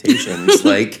expectations?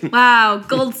 Like, wow,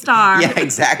 gold star. Yeah,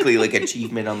 exactly. Like,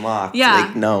 achievement unlocked. Yeah.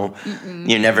 Like, no,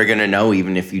 you're never going to know,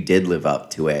 even if you did live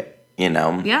up to it,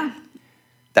 Yeah.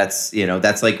 That's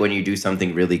like when you do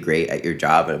something really great at your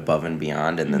job and above and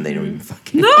beyond, and then they don't even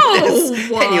fucking No!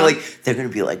 notice. And you're like, they're going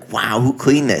to be like, wow, who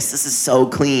cleaned this? This is so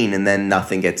clean. And then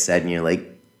nothing gets said, and you're like,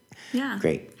 yeah.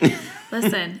 Great.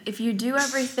 Listen, if you do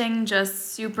everything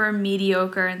just super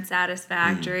mediocre and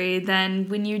satisfactory, then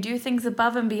when you do things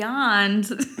above and beyond...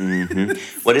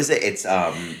 What is it? It's,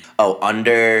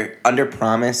 under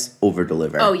promise, over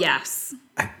deliver. Oh, yes.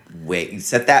 Wait,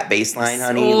 set that baseline,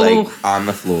 honey, like, on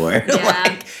the floor.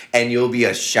 Yeah. And you'll be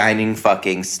a shining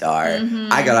fucking star.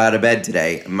 I got out of bed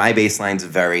today. My baseline's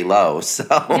very low, so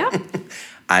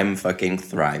I'm fucking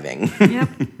thriving. Yep.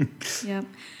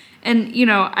 And,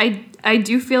 I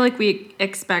do feel like we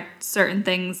expect certain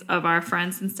things of our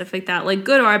friends and stuff like that, like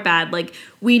good or bad. Like,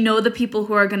 we know the people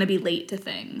who are going to be late to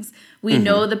things. We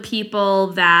know the people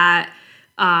that,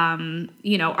 are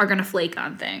going to flake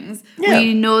on things. Yeah.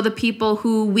 We know the people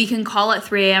who we can call at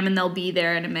 3 a.m. and they'll be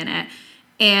there in a minute.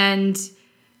 And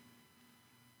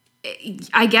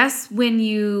I guess when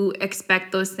you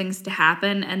expect those things to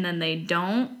happen and then they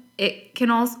don't, it can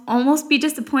also almost be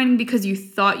disappointing because you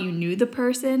thought you knew the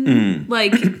person.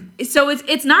 Like, so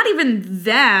it's not even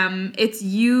them. It's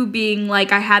you being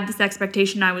like, I had this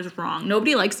expectation, I was wrong.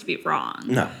 Nobody likes to be wrong.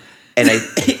 No. And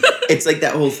it's like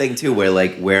that whole thing, too, where,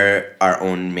 like, we're our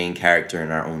own main character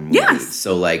in our own movie. Yes.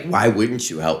 So, like, why wouldn't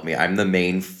you help me? I'm the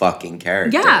main fucking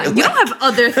character. Yeah, you don't have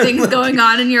other things going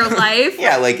on in your life.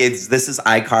 Yeah, like, this is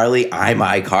iCarly, I'm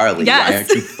iCarly. Yes. Why aren't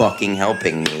you fucking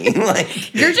helping me?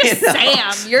 Like, you're just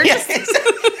Sam. You're just...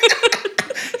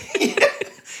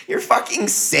 You're fucking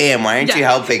Sam. Why aren't you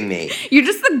helping me? You're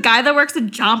just the guy that works at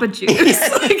Jamba Juice.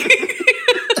 Like...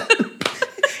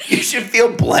 You should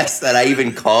feel blessed that I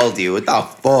even called you. What the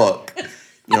fuck?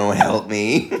 You don't help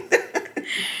me.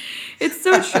 It's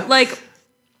so true. Like,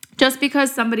 Just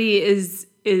because somebody is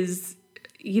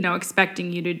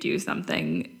expecting you to do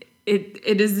something,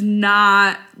 it is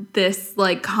not this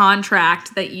like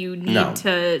contract that you need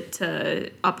to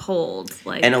uphold.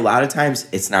 Like, and a lot of times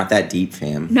it's not that deep,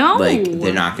 fam. No, like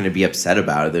they're not going to be upset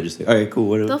about it. They're just like, all right, cool,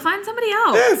 whatever. They'll find somebody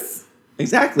else.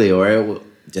 Exactly, or it will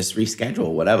just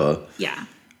reschedule, whatever. Yeah.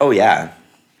 Oh yeah,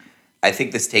 I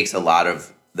think this takes a lot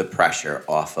of the pressure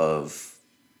off of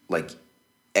like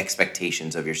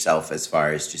expectations of yourself as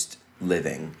far as just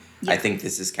living. Yeah. I think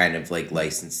this is kind of like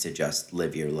licensed to just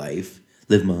live your life.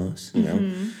 Live Moss, you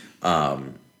know,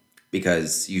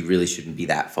 because you really shouldn't be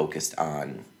that focused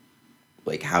on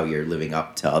like how you're living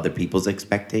up to other people's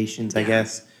expectations, I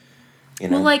guess. You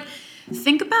know? Well, like,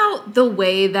 think about the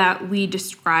way that we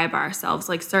describe ourselves,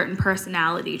 like certain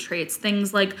personality traits,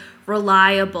 things like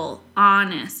reliable,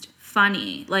 honest,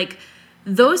 funny. Like,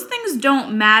 those things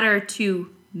don't matter to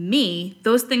me.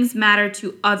 Those things matter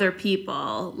to other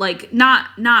people. Like,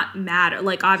 not matter.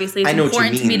 Like, obviously, it's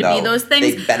important to me to be those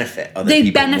things. They benefit other people.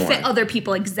 They benefit other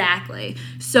people, exactly.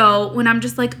 So when I'm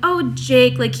just like, oh,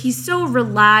 Jake, like, he's so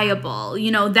reliable, you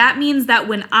know, that means that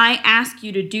when I ask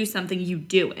you to do something, you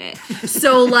do it.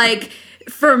 So, like,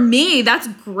 for me, that's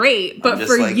great. But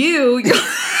for like, you,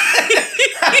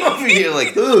 I'm over here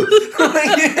like, ooh.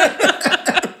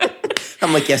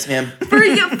 I'm like, yes, ma'am. For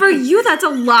you, that's a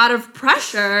lot of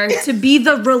pressure to be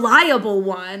the reliable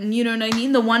one. You know what I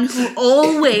mean? The one who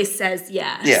always says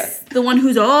yes. Yeah. The one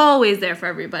who's always there for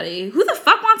everybody. Who the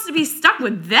fuck wants to be stuck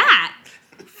with that?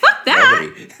 Fuck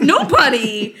that.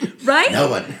 Nobody. Right? No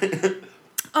one.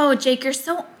 Oh, Jake, you're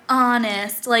so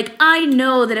honest. Like, I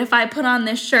know that if I put on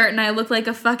this shirt and I look like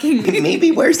a fucking...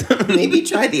 Maybe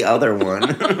try the other one.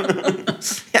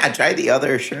 Yeah, try the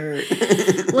other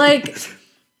shirt. Like...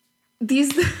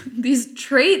 These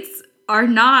traits are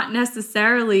not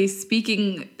necessarily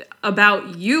speaking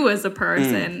about you as a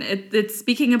person. It's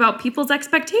speaking about people's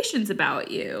expectations about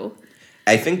you.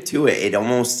 I think, too,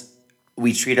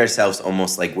 we treat ourselves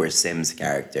almost like we're Sims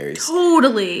characters.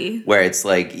 Totally. Where it's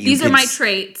like... These are my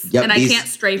traits, and I can't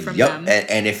stray from them.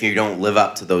 And if you don't live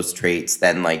up to those traits,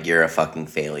 then, like, you're a fucking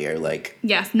failure. Like...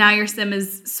 Yes, now your Sim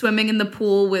is swimming in the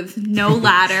pool with no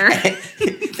ladder.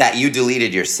 That you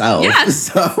deleted yourself. Yes.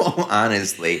 So,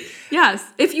 honestly... Yes.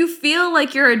 If you feel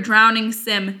like you're a drowning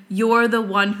Sim, you're the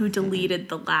one who deleted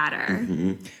the ladder.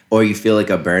 Mm-hmm. Or you feel like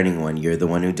a burning one. You're the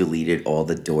one who deleted all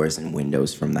the doors and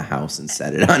windows from the house and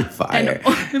set it on fire.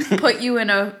 And put you in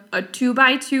a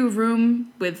 2x2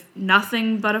 room with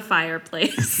nothing but a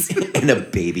fireplace. And a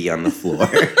baby on the floor.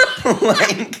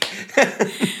 Like...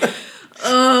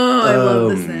 I love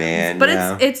The Sims. Man, but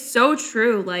it's so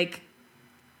true. Like,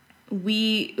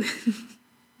 we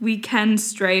can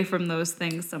stray from those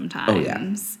things sometimes. Oh,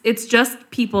 yeah. It's just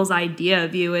people's idea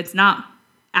of you. It's not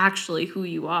actually who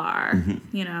you are,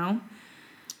 you know?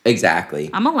 Exactly.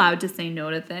 I'm allowed to say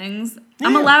no to things. Yeah.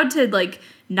 I'm allowed to, like,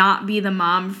 not be the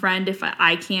mom friend if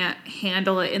I can't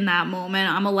handle it in that moment.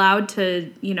 I'm allowed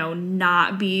to, you know,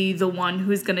 not be the one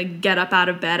who's going to get up out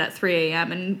of bed at 3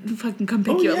 a.m. and fucking come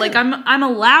pick you up. Like, I'm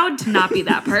allowed to not be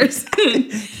that person.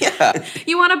 Yeah.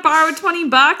 You want to borrow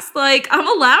 $20? Like, I'm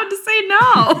allowed to say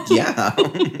no. Yeah.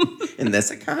 In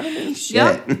this economy,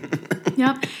 shit.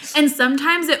 Yep. And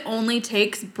sometimes it only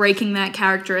takes breaking that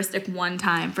characteristic one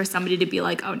time for somebody to be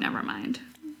like, oh, never mind.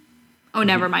 Oh,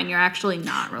 never mind. You're actually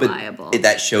not reliable. But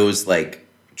that shows, like,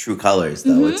 true colors,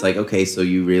 though. It's like, okay, so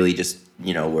you really just,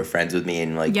 you know, were friends with me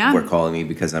and, like, were calling me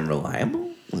because I'm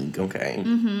reliable? Like, okay.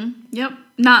 Yep.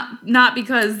 Not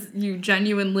because you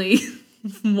genuinely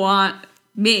want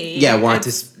me. Yeah,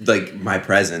 like, my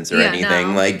presence or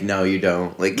anything. No. Like, no, you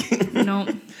don't. Like,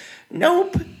 nope.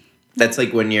 Nope. That's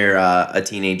like when you're a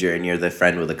teenager and you're the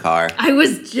friend with a car. I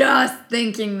was just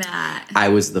thinking that. I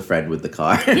was the friend with the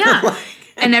car. Yeah.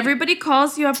 And everybody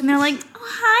calls you up and they're like, oh,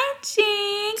 hi,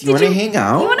 Jake. Do you want to hang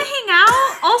out? You want to hang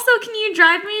out? Also, can you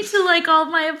drive me to, like, all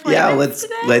my appointments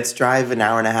today? Let's drive an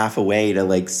hour and a half away to,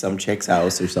 like, some chick's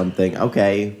house or something.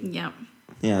 Okay. Yep.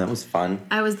 Yeah, that was fun.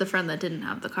 I was the friend that didn't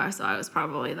have the car, so I was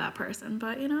probably that person.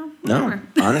 But, you know, whatever.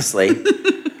 No,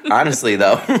 honestly,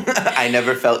 though, I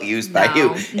never felt used by you.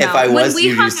 No. If I was,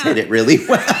 you just hit it really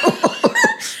well.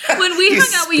 When we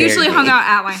hung out, we usually hung out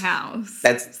at my house.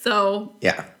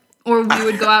 Yeah. Or we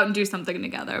would go out and do something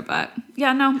together. But,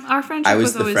 yeah, no, our friendship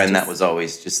was always I was the friend that was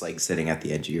always just, like, sitting at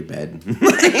the edge of your bed.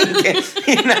 Like,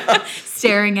 you know?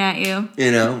 Staring at you.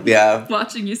 You know? Yeah.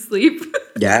 Watching you sleep.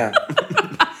 Yeah.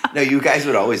 No, you guys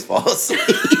would always fall asleep.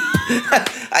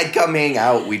 I'd come hang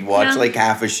out. We'd watch, like,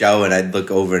 half a show, and I'd look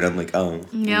over, and I'm like, oh.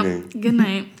 Yep. Good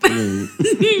night.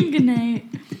 Good night.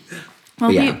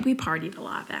 Well, we partied a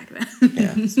lot back then.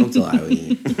 Yeah, smoked a lot of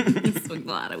weed. Smoked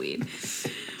a lot of weed.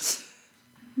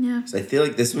 Yeah. So I feel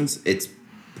like this it's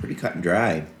pretty cut and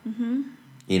dry. Mm-hmm.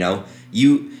 You know,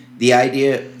 your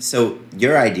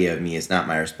idea of me is not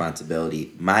my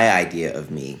responsibility. My idea of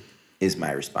me is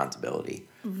my responsibility.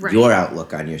 Right. Your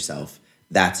outlook on yourself,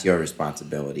 that's your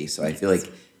responsibility. So I feel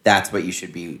like that's what you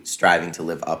should be striving to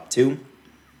live up to.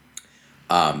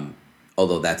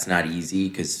 Although that's not easy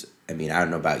because, I mean, I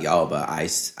don't know about y'all, but I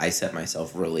set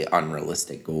myself really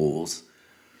unrealistic goals.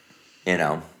 You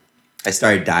know, I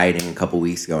started dieting a couple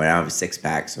weeks ago and I have a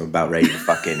 6-pack, so I'm about ready to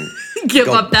fucking give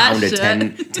up that pound shit. a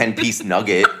 10-piece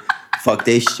nugget. Fuck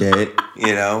this shit,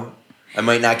 you know? I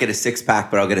might not get a 6-pack,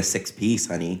 but I'll get a 6-piece,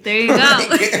 honey. There you go.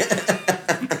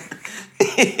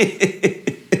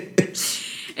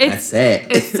 That's it.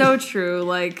 It's so true.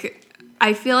 Like,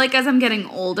 I feel like as I'm getting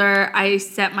older, I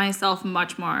set myself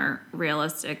much more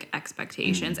realistic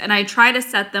expectations. And I try to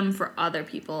set them for other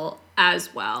people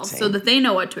as well. Same. So that they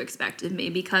know what to expect of me.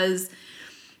 Because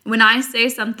when I say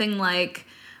something like,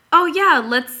 oh yeah,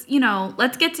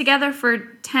 let's get together for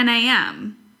 10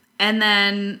 a.m. And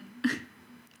then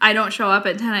I don't show up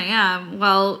at 10 a.m.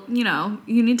 Well, you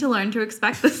need to learn to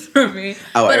expect this from me.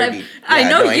 Oh, but I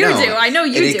know you do. I know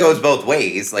you do. And it goes both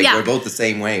ways. Like, we're both the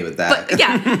same way with that. But,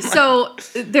 yeah. So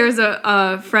there's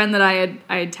a friend that I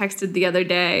had texted the other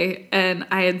day, and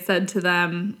I had said to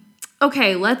them,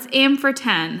 okay, let's aim for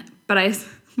 10.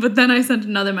 But then I sent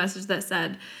another message that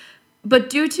said, but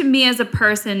due to me as a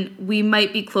person, we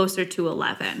might be closer to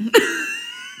 11.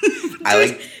 I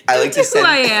like to send,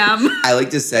 who I am. I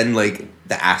like to send like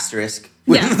the asterisk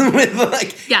with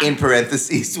in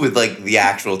parentheses with like the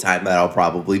actual time that I'll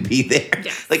probably be there.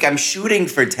 Yes. Like I'm shooting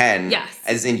for 10. Yes.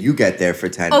 As in you get there for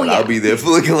 10, but I'll be there for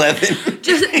like 11.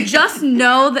 just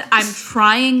know that I'm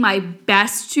trying my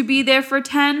best to be there for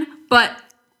 10, but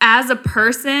as a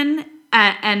person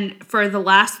and for the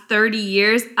last 30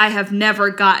 years, I have never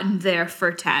gotten there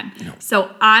for 10. No.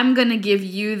 So I'm going to give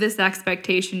you this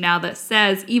expectation now that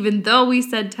says, even though we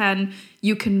said 10,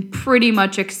 you can pretty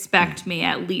much expect me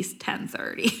at least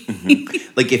 10:30.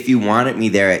 Mm-hmm. Like if you wanted me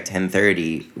there at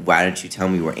 10:30, why don't you tell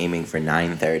me we're aiming for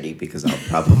 9:30? Because I'll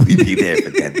probably be there for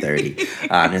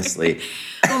 10:30, honestly.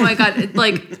 Oh my God.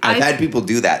 Like I've had people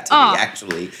do that to me,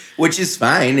 actually, which is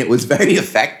fine. It was very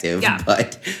effective,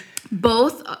 but...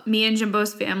 Both me and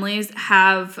Jimbo's families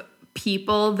have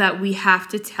people that we have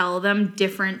to tell them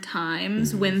different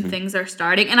times when things are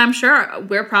starting. And I'm sure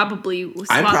we're probably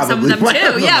some of them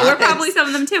too. Yeah, we're probably some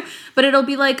of them too. But it'll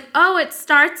be like, oh, it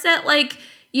starts at like,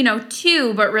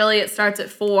 2, but really it starts at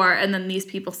 4. And then these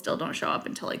people still don't show up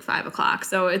until like 5 o'clock.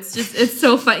 So it's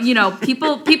so fun.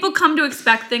 People come to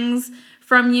expect things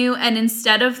from you. And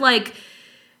instead of like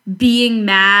being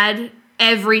mad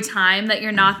every time that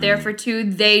you're not there for 2,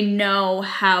 they know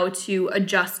how to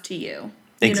adjust to you.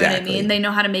 You know what I mean? They know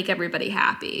how to make everybody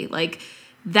happy. Like,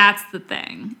 that's the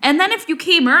thing. And then if you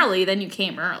came early, then you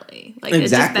came early. Like, it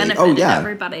just benefited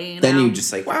everybody. Then you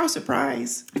just like, wow,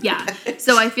 surprise. Yeah.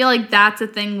 So I feel like that's a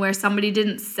thing where somebody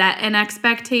didn't set an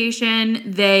expectation.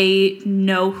 They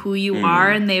know who you are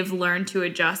and they've learned to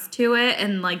adjust to it.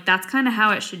 And, like, that's kind of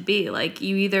how it should be. Like,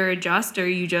 you either adjust or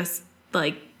you just,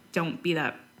 like, don't be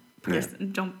that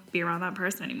person. Don't be around that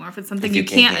person anymore. If it's something you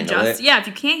can't adjust. Yeah, if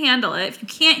you can't handle it. If you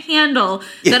can't handle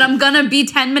that I'm gonna be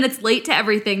 10 minutes late to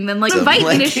everything, then like invite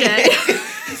me to shit.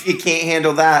 If you can't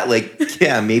handle that, like,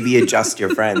 maybe adjust your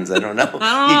friends. I don't know. You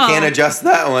can't adjust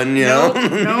that one, know?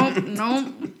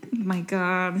 Nope. My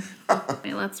God.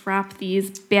 Okay, let's wrap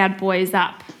these bad boys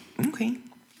up. Okay.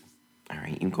 All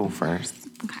right, you go first.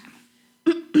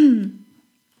 Okay.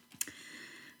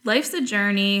 Life's a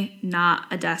journey, not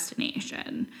a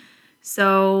destination.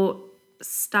 So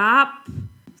stop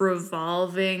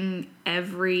revolving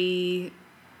every,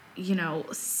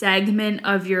 segment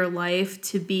of your life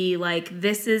to be like,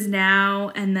 this is now,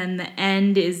 and then the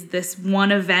end is this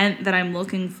one event that I'm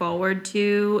looking forward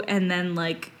to, and then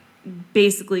like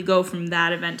basically go from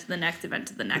that event to the next event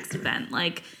to the next event.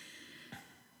 Like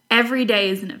every day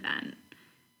is an event.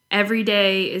 Every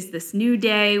day is this new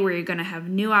day where you're going to have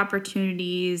new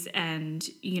opportunities and,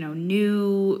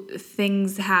 new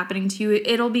things happening to you.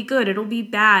 It'll be good. It'll be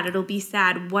bad. It'll be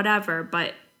sad, whatever.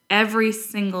 But every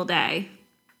single day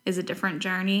is a different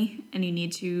journey, and you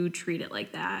need to treat it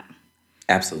like that.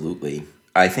 Absolutely.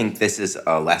 I think this is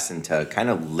a lesson to kind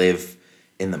of live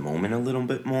in the moment a little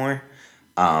bit more.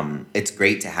 It's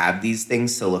great to have these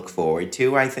things to look forward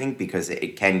to, I think, because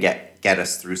it can get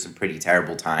us through some pretty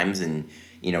terrible times and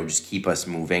just keep us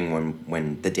moving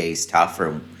when the day's tough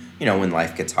or, when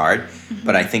life gets hard. Mm-hmm.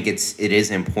 But I think it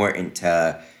is important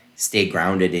to stay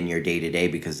grounded in your day-to-day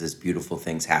because there's beautiful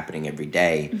things happening every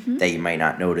day that you might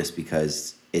not notice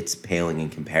because it's paling in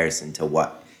comparison to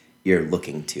what you're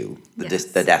looking to, Yes.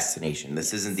 the destination.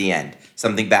 This isn't the end.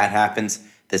 Something bad happens,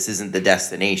 this isn't the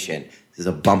destination. This is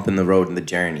a bump in the road in the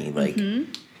journey. Like,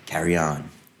 carry on.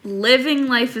 Living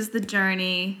life is the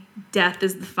journey. Death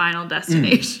is the final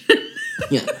destination.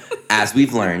 Yeah, as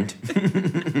we've learned.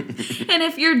 And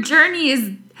if your journey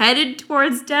is headed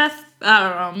towards death, I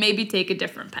don't know, maybe take a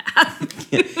different path.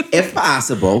 If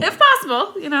possible. If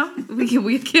possible, you know,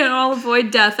 we can all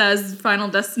avoid death as Final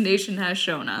Destination has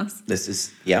shown us. This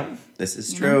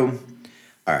is true.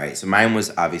 All right, so mine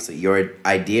was obviously, your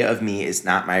idea of me is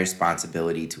not my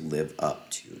responsibility to live up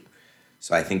to.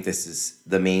 So I think this is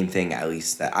the main thing, at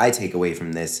least that I take away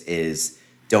from this, is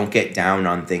don't get down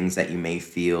on things that you may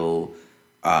feel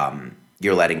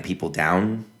you're letting people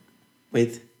down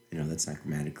with. I know that's not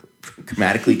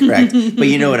grammatically correct, but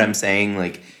you know what I'm saying.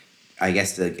 Like, I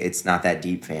guess it's not that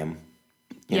deep, fam.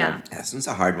 You know? This one's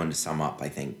a hard one to sum up, I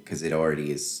think, because it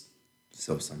already is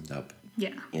so summed up.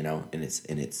 Yeah. You know, in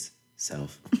its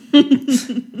self.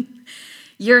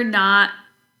 You're not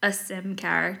a sim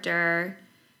character.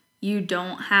 You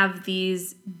don't have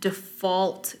these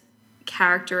default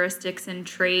characteristics and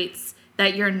traits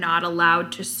that you're not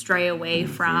allowed to stray away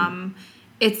from.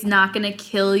 It's not going to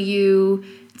kill you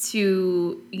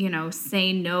to, you know,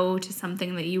 say no to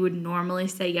something that you would normally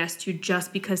say yes to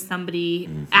just because somebody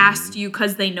asked you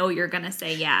because they know you're going to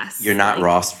say yes. You're not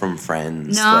Ross from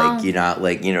Friends. No. Like, you're not,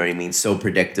 like, you know what I mean? So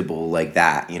predictable like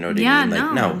that. You know what I mean?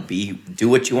 Like, no. Do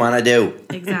what you want to do.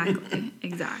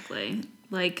 Exactly.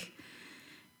 Like,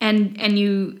 and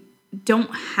you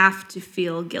don't have to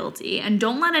feel guilty, and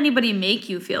don't let anybody make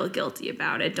you feel guilty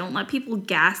about it. Don't let people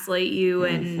gaslight you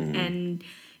and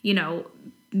you know,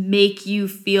 make you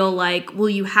feel like, well,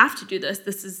 you have to do this.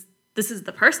 This is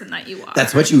the person that you are.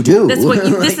 That's what you do. This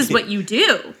is what you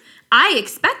do. I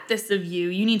expect this of you.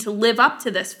 You need to live up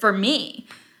to this for me.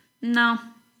 No,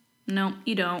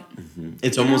 you don't.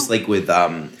 It's almost like with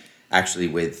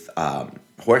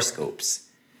horoscopes.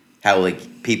 How, like,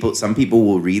 some people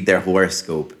will read their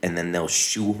horoscope and then they'll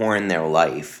shoehorn their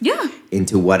life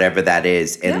into whatever that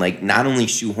is. And, like, not only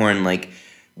shoehorn, like,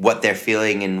 what they're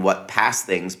feeling and what past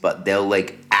things, but they'll,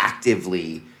 like,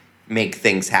 actively make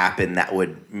things happen that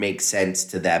would make sense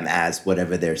to them as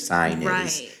whatever their sign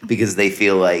is. Because they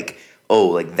feel like, oh,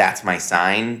 like, that's my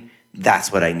sign.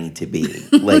 That's what I need to be.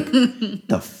 Like,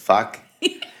 the fuck?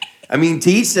 I mean,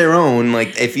 to each their own.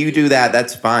 Like, if you do that,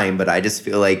 that's fine. But I just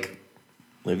feel like,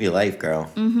 live your life,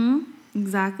 girl.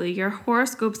 Exactly. Your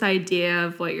horoscope's idea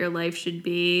of what your life should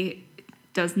be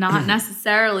does not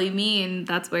necessarily mean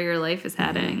that's where your life is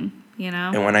heading, you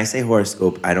know? And when I say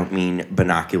horoscope, I don't mean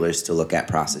binoculars to look at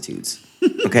prostitutes.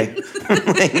 Okay?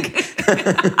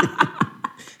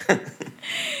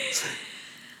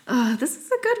 This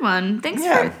is a good one.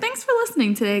 Thanks for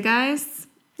listening today, guys.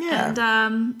 Yeah.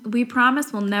 And we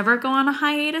promise we'll never go on a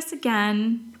hiatus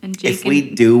again. And Jake, if we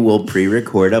do, we'll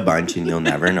pre-record a bunch and you'll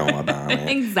never know about it.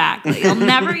 Exactly. You'll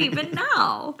never even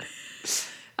know.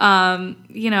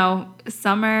 You know,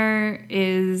 summer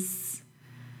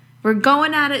we're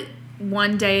going at it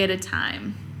one day at a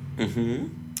time.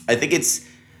 I think it's,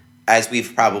 as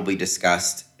we've probably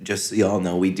discussed, just so y'all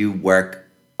know, we do work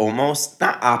almost,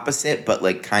 not opposite, but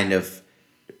like kind of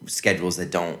schedules that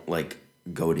don't like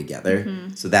go together.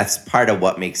 So that's part of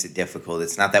what makes it difficult.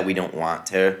 It's not that we don't want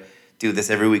to do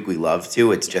this every week. We love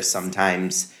to. It's just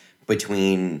sometimes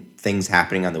between things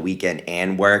happening on the weekend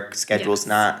and work schedules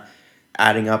not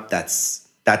adding up. That's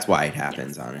why it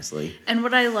happens, honestly. And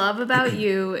what I love about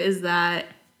you is that,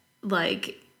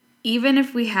 like, even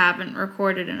if we haven't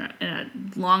recorded in a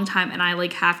long time and I,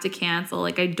 like, have to cancel,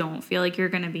 like, I don't feel like you're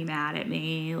going to be mad at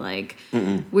me. Like,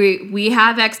 we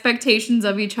have expectations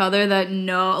of each other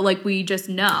that we just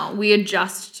know. We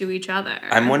adjust to each other.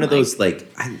 I'm one of those, like,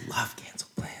 I love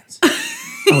canceled plans.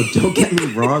 Oh, don't get me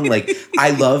wrong. Like,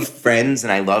 I love friends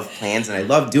and I love plans and I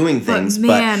love doing things,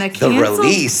 but the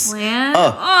release, plan?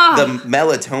 The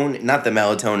melatonin, not the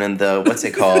melatonin, the, what's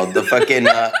it called? The fucking,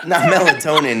 not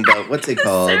melatonin, but what's it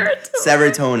called?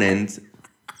 Serotonin.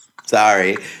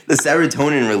 Sorry. The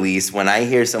serotonin release, when I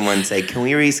hear someone say, can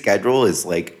we reschedule, is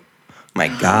like, my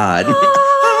God.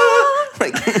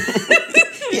 Like,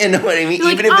 you know what I mean?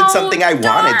 You're even like, if it's something I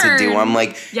wanted to do, darn. I'm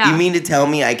like, you mean to tell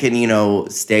me I can,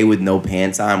 stay with no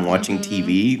pants on watching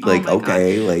TV? Like,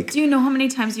 okay, God. like. Do you know how many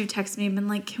times you've texted me and been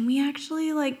like, can we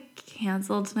actually, like,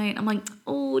 cancel tonight? I'm like,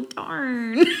 oh,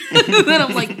 darn. And then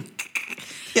I'm like.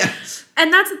 Yeah.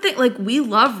 And that's the thing. Like, we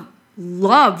love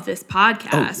this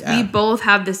podcast. We both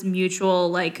have this mutual,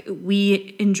 like,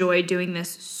 we enjoy doing this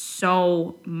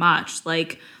so much.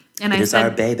 Like, and It's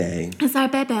our baby. It's our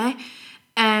baby.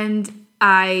 And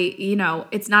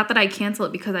it's not that I cancel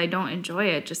it because I don't enjoy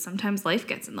it. Just sometimes life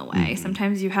gets in the way. Mm-hmm.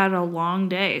 Sometimes you had a long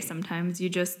day. Sometimes you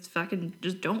just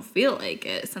don't feel like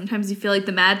it. Sometimes you feel like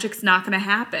the magic's not going to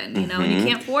happen, and you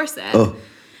can't force it. Oh,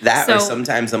 or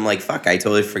sometimes I'm like, fuck, I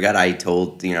totally forgot I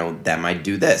told, them I'd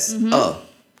do this. Mm-hmm. Oh.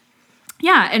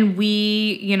 Yeah, and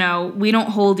we don't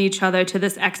hold each other to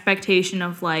this expectation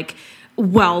of like,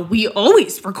 well, we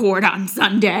always record on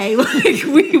Sunday. Like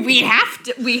we have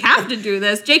to do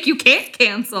this. Jake, you can't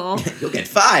cancel. You'll get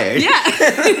fired. Yeah.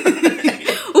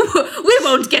 We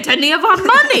won't get any of our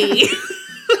money.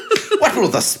 What will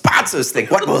the sponsors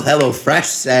think? What will HelloFresh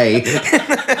say?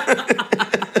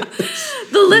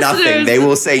 The listeners, nothing. They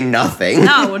will say nothing.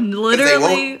 No, literally. They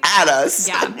won't add us.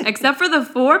 Yeah, except for the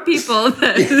 4 people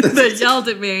that yelled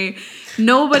at me.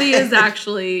 Nobody is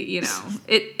actually,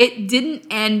 it didn't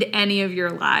end any of your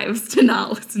lives to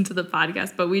not listen to the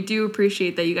podcast, but we do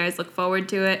appreciate that you guys look forward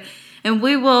to it. And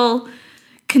we will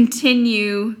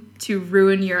continue to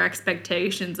ruin your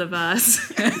expectations of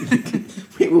us.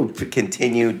 We will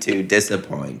continue to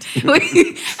disappoint.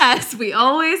 As we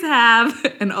always have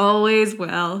and always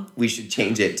will. We should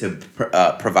change it to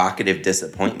provocative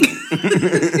disappointment.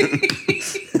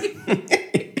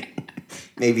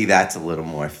 Maybe that's a little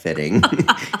more fitting.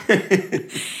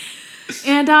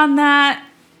 And on that,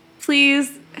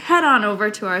 please head on over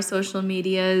to our social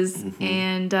medias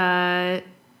and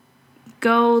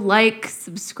go like,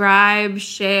 subscribe,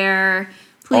 share.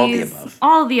 Please,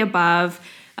 all the above.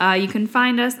 You can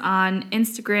find us on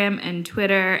Instagram and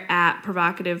Twitter at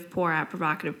provocative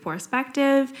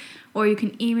or you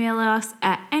can email us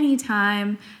at any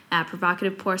time at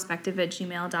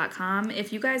provocativeperspective@gmail.com.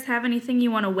 If you guys have anything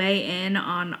you want to weigh in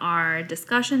on our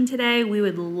discussion today, we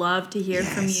would love to hear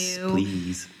from you.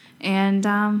 Please. And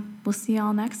we'll see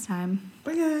y'all next time.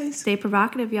 Bye, guys. Stay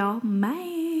provocative, y'all. Bye.